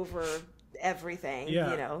all over everything, you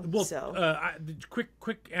know. Well, so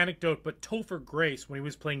quick anecdote, but Topher Grace, when he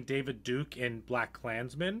was playing David Duke in Black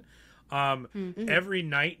Klansman, every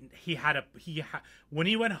night when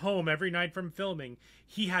he went home every night from filming,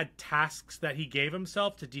 he had tasks that he gave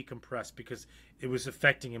himself to decompress, because it was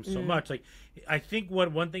affecting him so much. Like, I think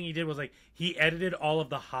one thing he did was like, he edited all of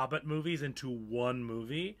the Hobbit movies into one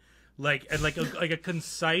movie, like, and like a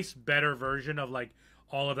concise, better version of like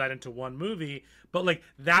all of that into one movie. But like,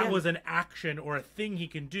 that was an action or a thing he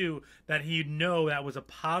can do that he'd know that was a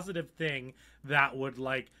positive thing that would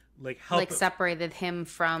like help, like, separated him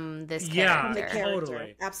from this character. Yeah, from the character.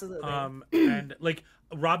 Totally. Absolutely. And like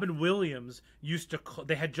Robin Williams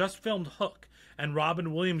they had just filmed Hook, And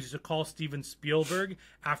Robin Williams used to call Steven Spielberg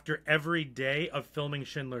after every day of filming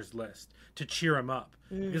Schindler's List to cheer him up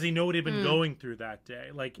because he knew what he'd been going through that day.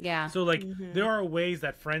 Like, so like there are ways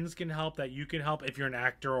that friends can help, that you can help if you're an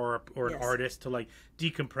actor or an artist to like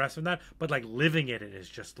decompress from that. But like living it is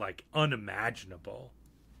just like unimaginable.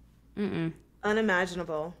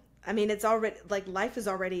 Unimaginable. I mean, it's already like life is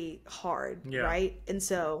already hard, right? And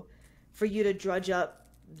so for you to drudge up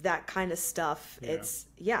that kind of stuff, it's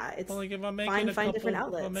well, like if I'm making find different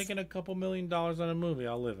outlets. If I'm making a couple $1 million on a movie,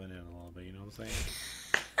 I'll live in it a little bit. You know what I'm saying?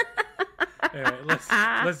 Anyway,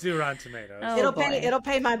 let's do Rotten Tomatoes. Oh, it'll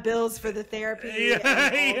pay my bills for the therapy and all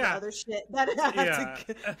the other shit that I have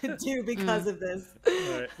to do because of this.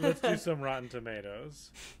 All right, let's do some Rotten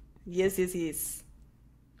Tomatoes. Yes.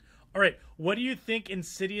 All right, what do you think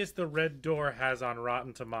Insidious the Red Door has on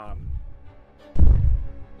Rotten Tomatoes?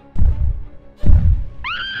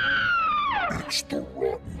 It's the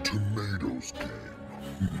Rotten Tomatoes game.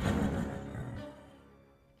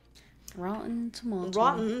 Rotten Tomato.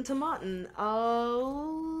 Rotten Tomato.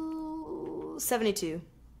 Oh, 72.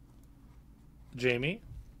 Jamie?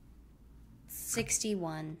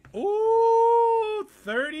 61. Ooh,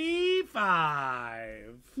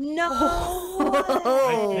 35. No.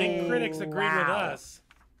 I think critics agreed with us.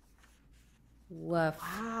 Woof.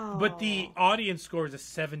 Wow. But the audience score is a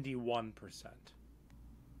 71%.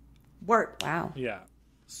 Work. Wow. Yeah.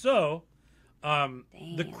 So,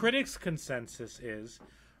 the critics' consensus is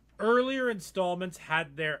earlier installments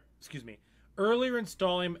had their, earlier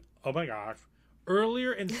installments of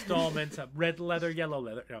red leather, yellow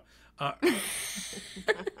leather. No.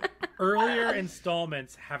 Earlier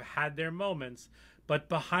installments have had their moments, but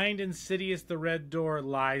behind Insidious the Red Door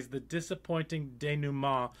lies the disappointing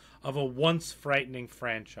denouement of a once frightening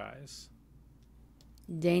franchise.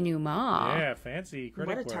 Denouement. Yeah, fancy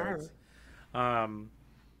critic What a words.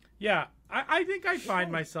 Yeah, I think I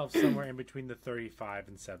find myself somewhere in between the 35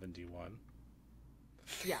 and 71.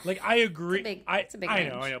 Yeah. Like, I agree. It's a big I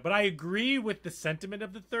range. know. But I agree with the sentiment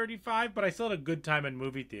of the 35, but I still had a good time in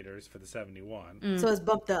movie theaters for the 71. So it's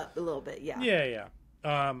bumped up a little bit. Yeah. Yeah.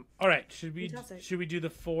 All right. Should we Fantastic. do the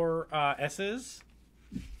 4 S's?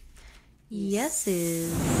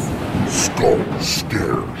 Yeses. Skulls,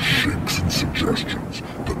 scares, shakes, and suggestions.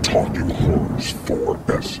 The Talking Horrors 4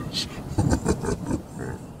 S's.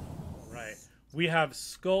 Right. We have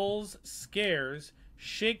skulls, scares,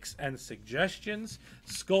 shakes, and suggestions.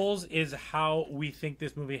 Skulls is how we think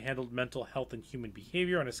this movie handled mental health and human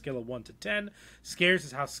behavior on a scale of 1 to 10. Scares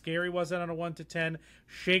is how scary was it on a 1 to 10.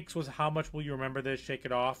 Shakes was how much will you remember this, shake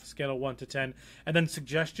it off, scale of 1 to 10. And then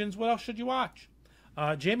suggestions, what else should you watch?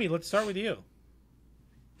 Jamie, let's start with you.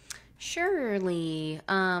 Surely.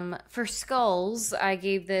 For Skulls, I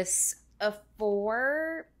gave this a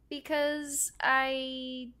 4 because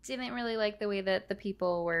I didn't really like the way that the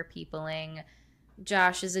people were peopling.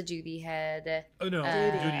 Josh is a duty head. Oh, no,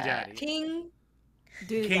 Duty Daddy. King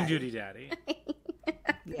Duty Daddy.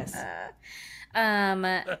 Yes.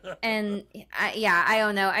 And I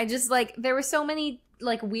don't know. I just like there were so many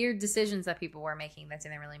like weird decisions that people were making that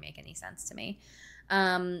didn't really make any sense to me.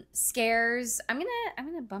 Scares. I'm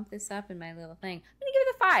gonna bump this up in my little thing. I'm gonna give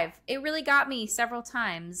it a 5. It really got me several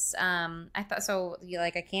times. I thought so.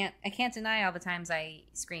 Like I can't deny all the times I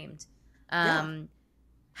screamed.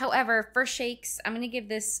 However, for shakes, I'm gonna give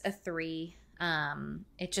this a 3.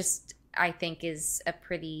 It just I think is a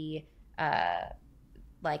pretty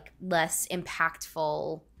like less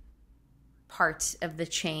impactful part of the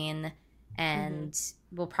chain, and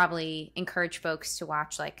will probably encourage folks to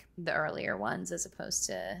watch like the earlier ones as opposed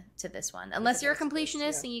to this one, unless you're a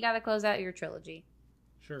completionist and you gotta close out your trilogy.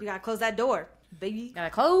 Sure. You gotta close that door, baby. Gotta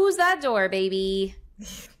close that door, baby.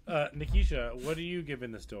 Nikisha, what are you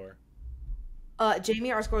giving this door?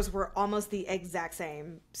 Jamie, our scores were almost the exact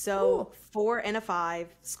same. So 4 and a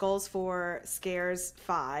 5, Skulls 4, Scares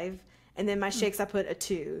 5, and then my shakes I put a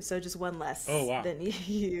 2, so just one less than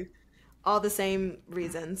you. All the same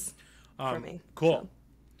reasons for me. Cool.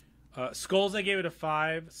 So. Skulls I gave it a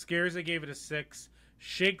 5, Scares I gave it a 6,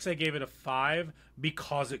 Shakes I gave it a 5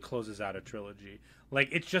 because it closes out a trilogy. Like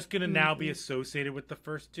it's just gonna now be associated with the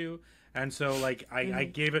first 2, and so like I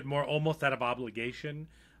gave it more almost out of obligation.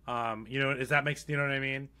 Does that make you know what I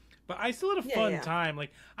mean? But I still had a fun time.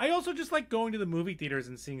 Like I also just like going to the movie theaters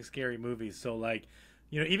and seeing scary movies. So like,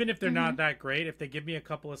 even if they're not that great, if they give me a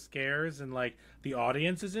couple of scares and like the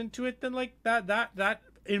audience is into it, then like that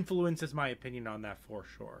influences my opinion on that for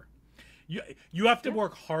sure. You have to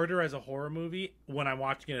work harder as a horror movie when I'm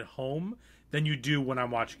watching it at home than you do when I'm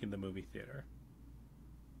watching in the movie theater.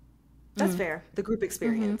 That's fair. The group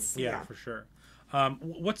experience. Yeah, for sure.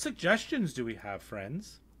 What suggestions do we have,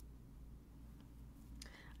 friends?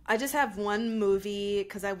 I just have one movie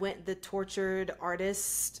because I went the tortured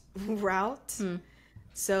artist route.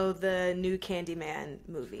 So the new Candyman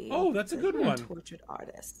movie. Oh, that's a good one. Tortured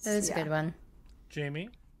artist. That is a good one. Jamie?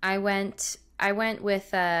 I went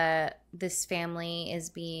with this family is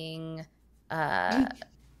being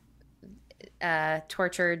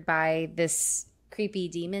tortured by this creepy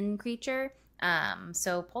demon creature.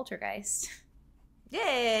 So Poltergeist.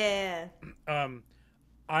 Yeah.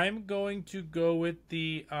 I'm going to go with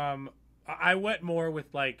the I went more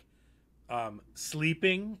with like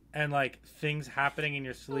sleeping and like things happening in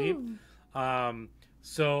your sleep.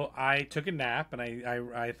 So I took a nap and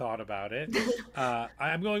I thought about it.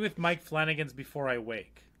 I'm going with Mike Flanagan's Before I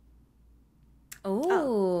Wake.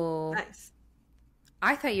 Oh, nice.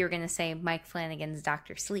 I thought you were going to say Mike Flanagan's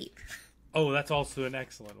Dr. Sleep. Oh, that's also an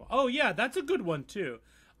excellent one. Oh yeah, that's a good one too.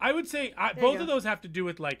 I would say both of those have to do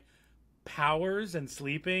with like powers and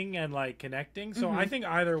sleeping and like connecting. So I think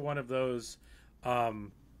either one of those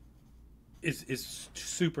is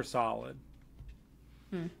super solid.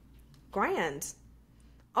 Grand.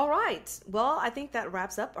 All right. Well, I think that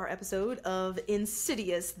wraps up our episode of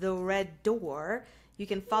Insidious, The Red Door. You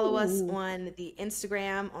can follow us on the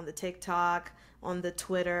Instagram, on the TikTok, on the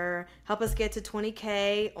Twitter. Help us get to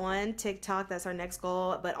 20K on TikTok. That's our next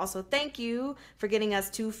goal. But also thank you for getting us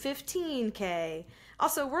to 15K.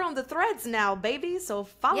 Also, we're on the threads now, baby. So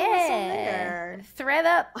follow us on there. Thread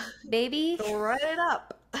up, baby. Thread it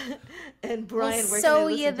up. And Brian, we'll sew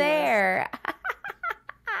you there.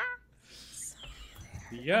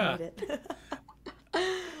 Yeah.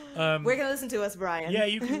 Where can listen to us, Brian? Yeah,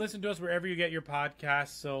 you can listen to us wherever you get your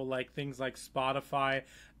podcasts. So like things like Spotify,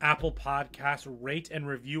 Apple Podcasts, rate and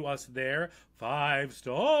review us there. 5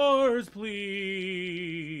 stars,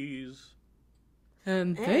 please.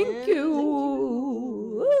 And thank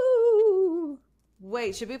you.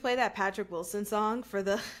 Wait, should we play that Patrick Wilson song for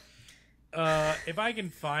the... if I can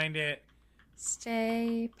find it.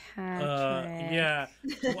 Stay Patrick. Yeah.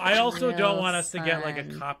 I also don't want us to get like a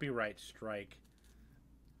copyright strike.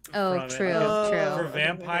 Oh, true, true. For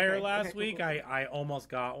Vampire last week, I almost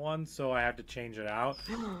got one, so I have to change it out.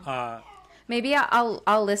 Maybe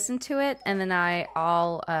I'll listen to it and then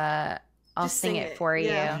I'll sing it for you.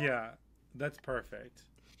 Yeah, that's perfect.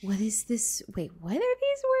 What is this? Wait, what are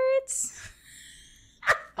these words?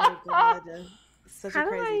 Oh God, such a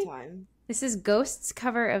crazy time. This is Ghost's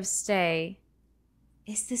cover of Stay.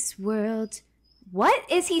 Is this world? What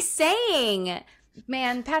is he saying?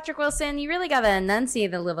 Man, Patrick Wilson, you really gotta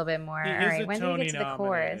enunciate a little bit more. He All right, when do we get to the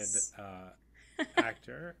chorus?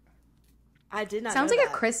 Actor. I did not. Sounds know like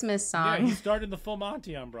that. a Christmas song. Yeah, he starred in The Full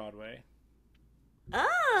Monty on Broadway.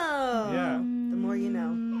 Oh, yeah. The more you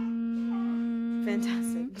know.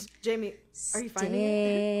 Fantastic, Jamie. Are you finding it?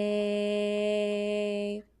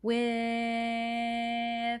 Stay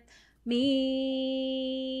with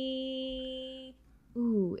me.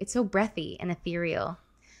 Ooh, it's so breathy and ethereal.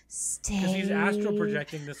 Stay. Because he's astral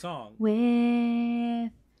projecting the song.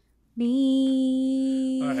 With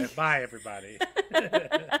me. All right, bye everybody.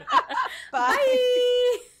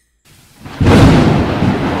 Bye.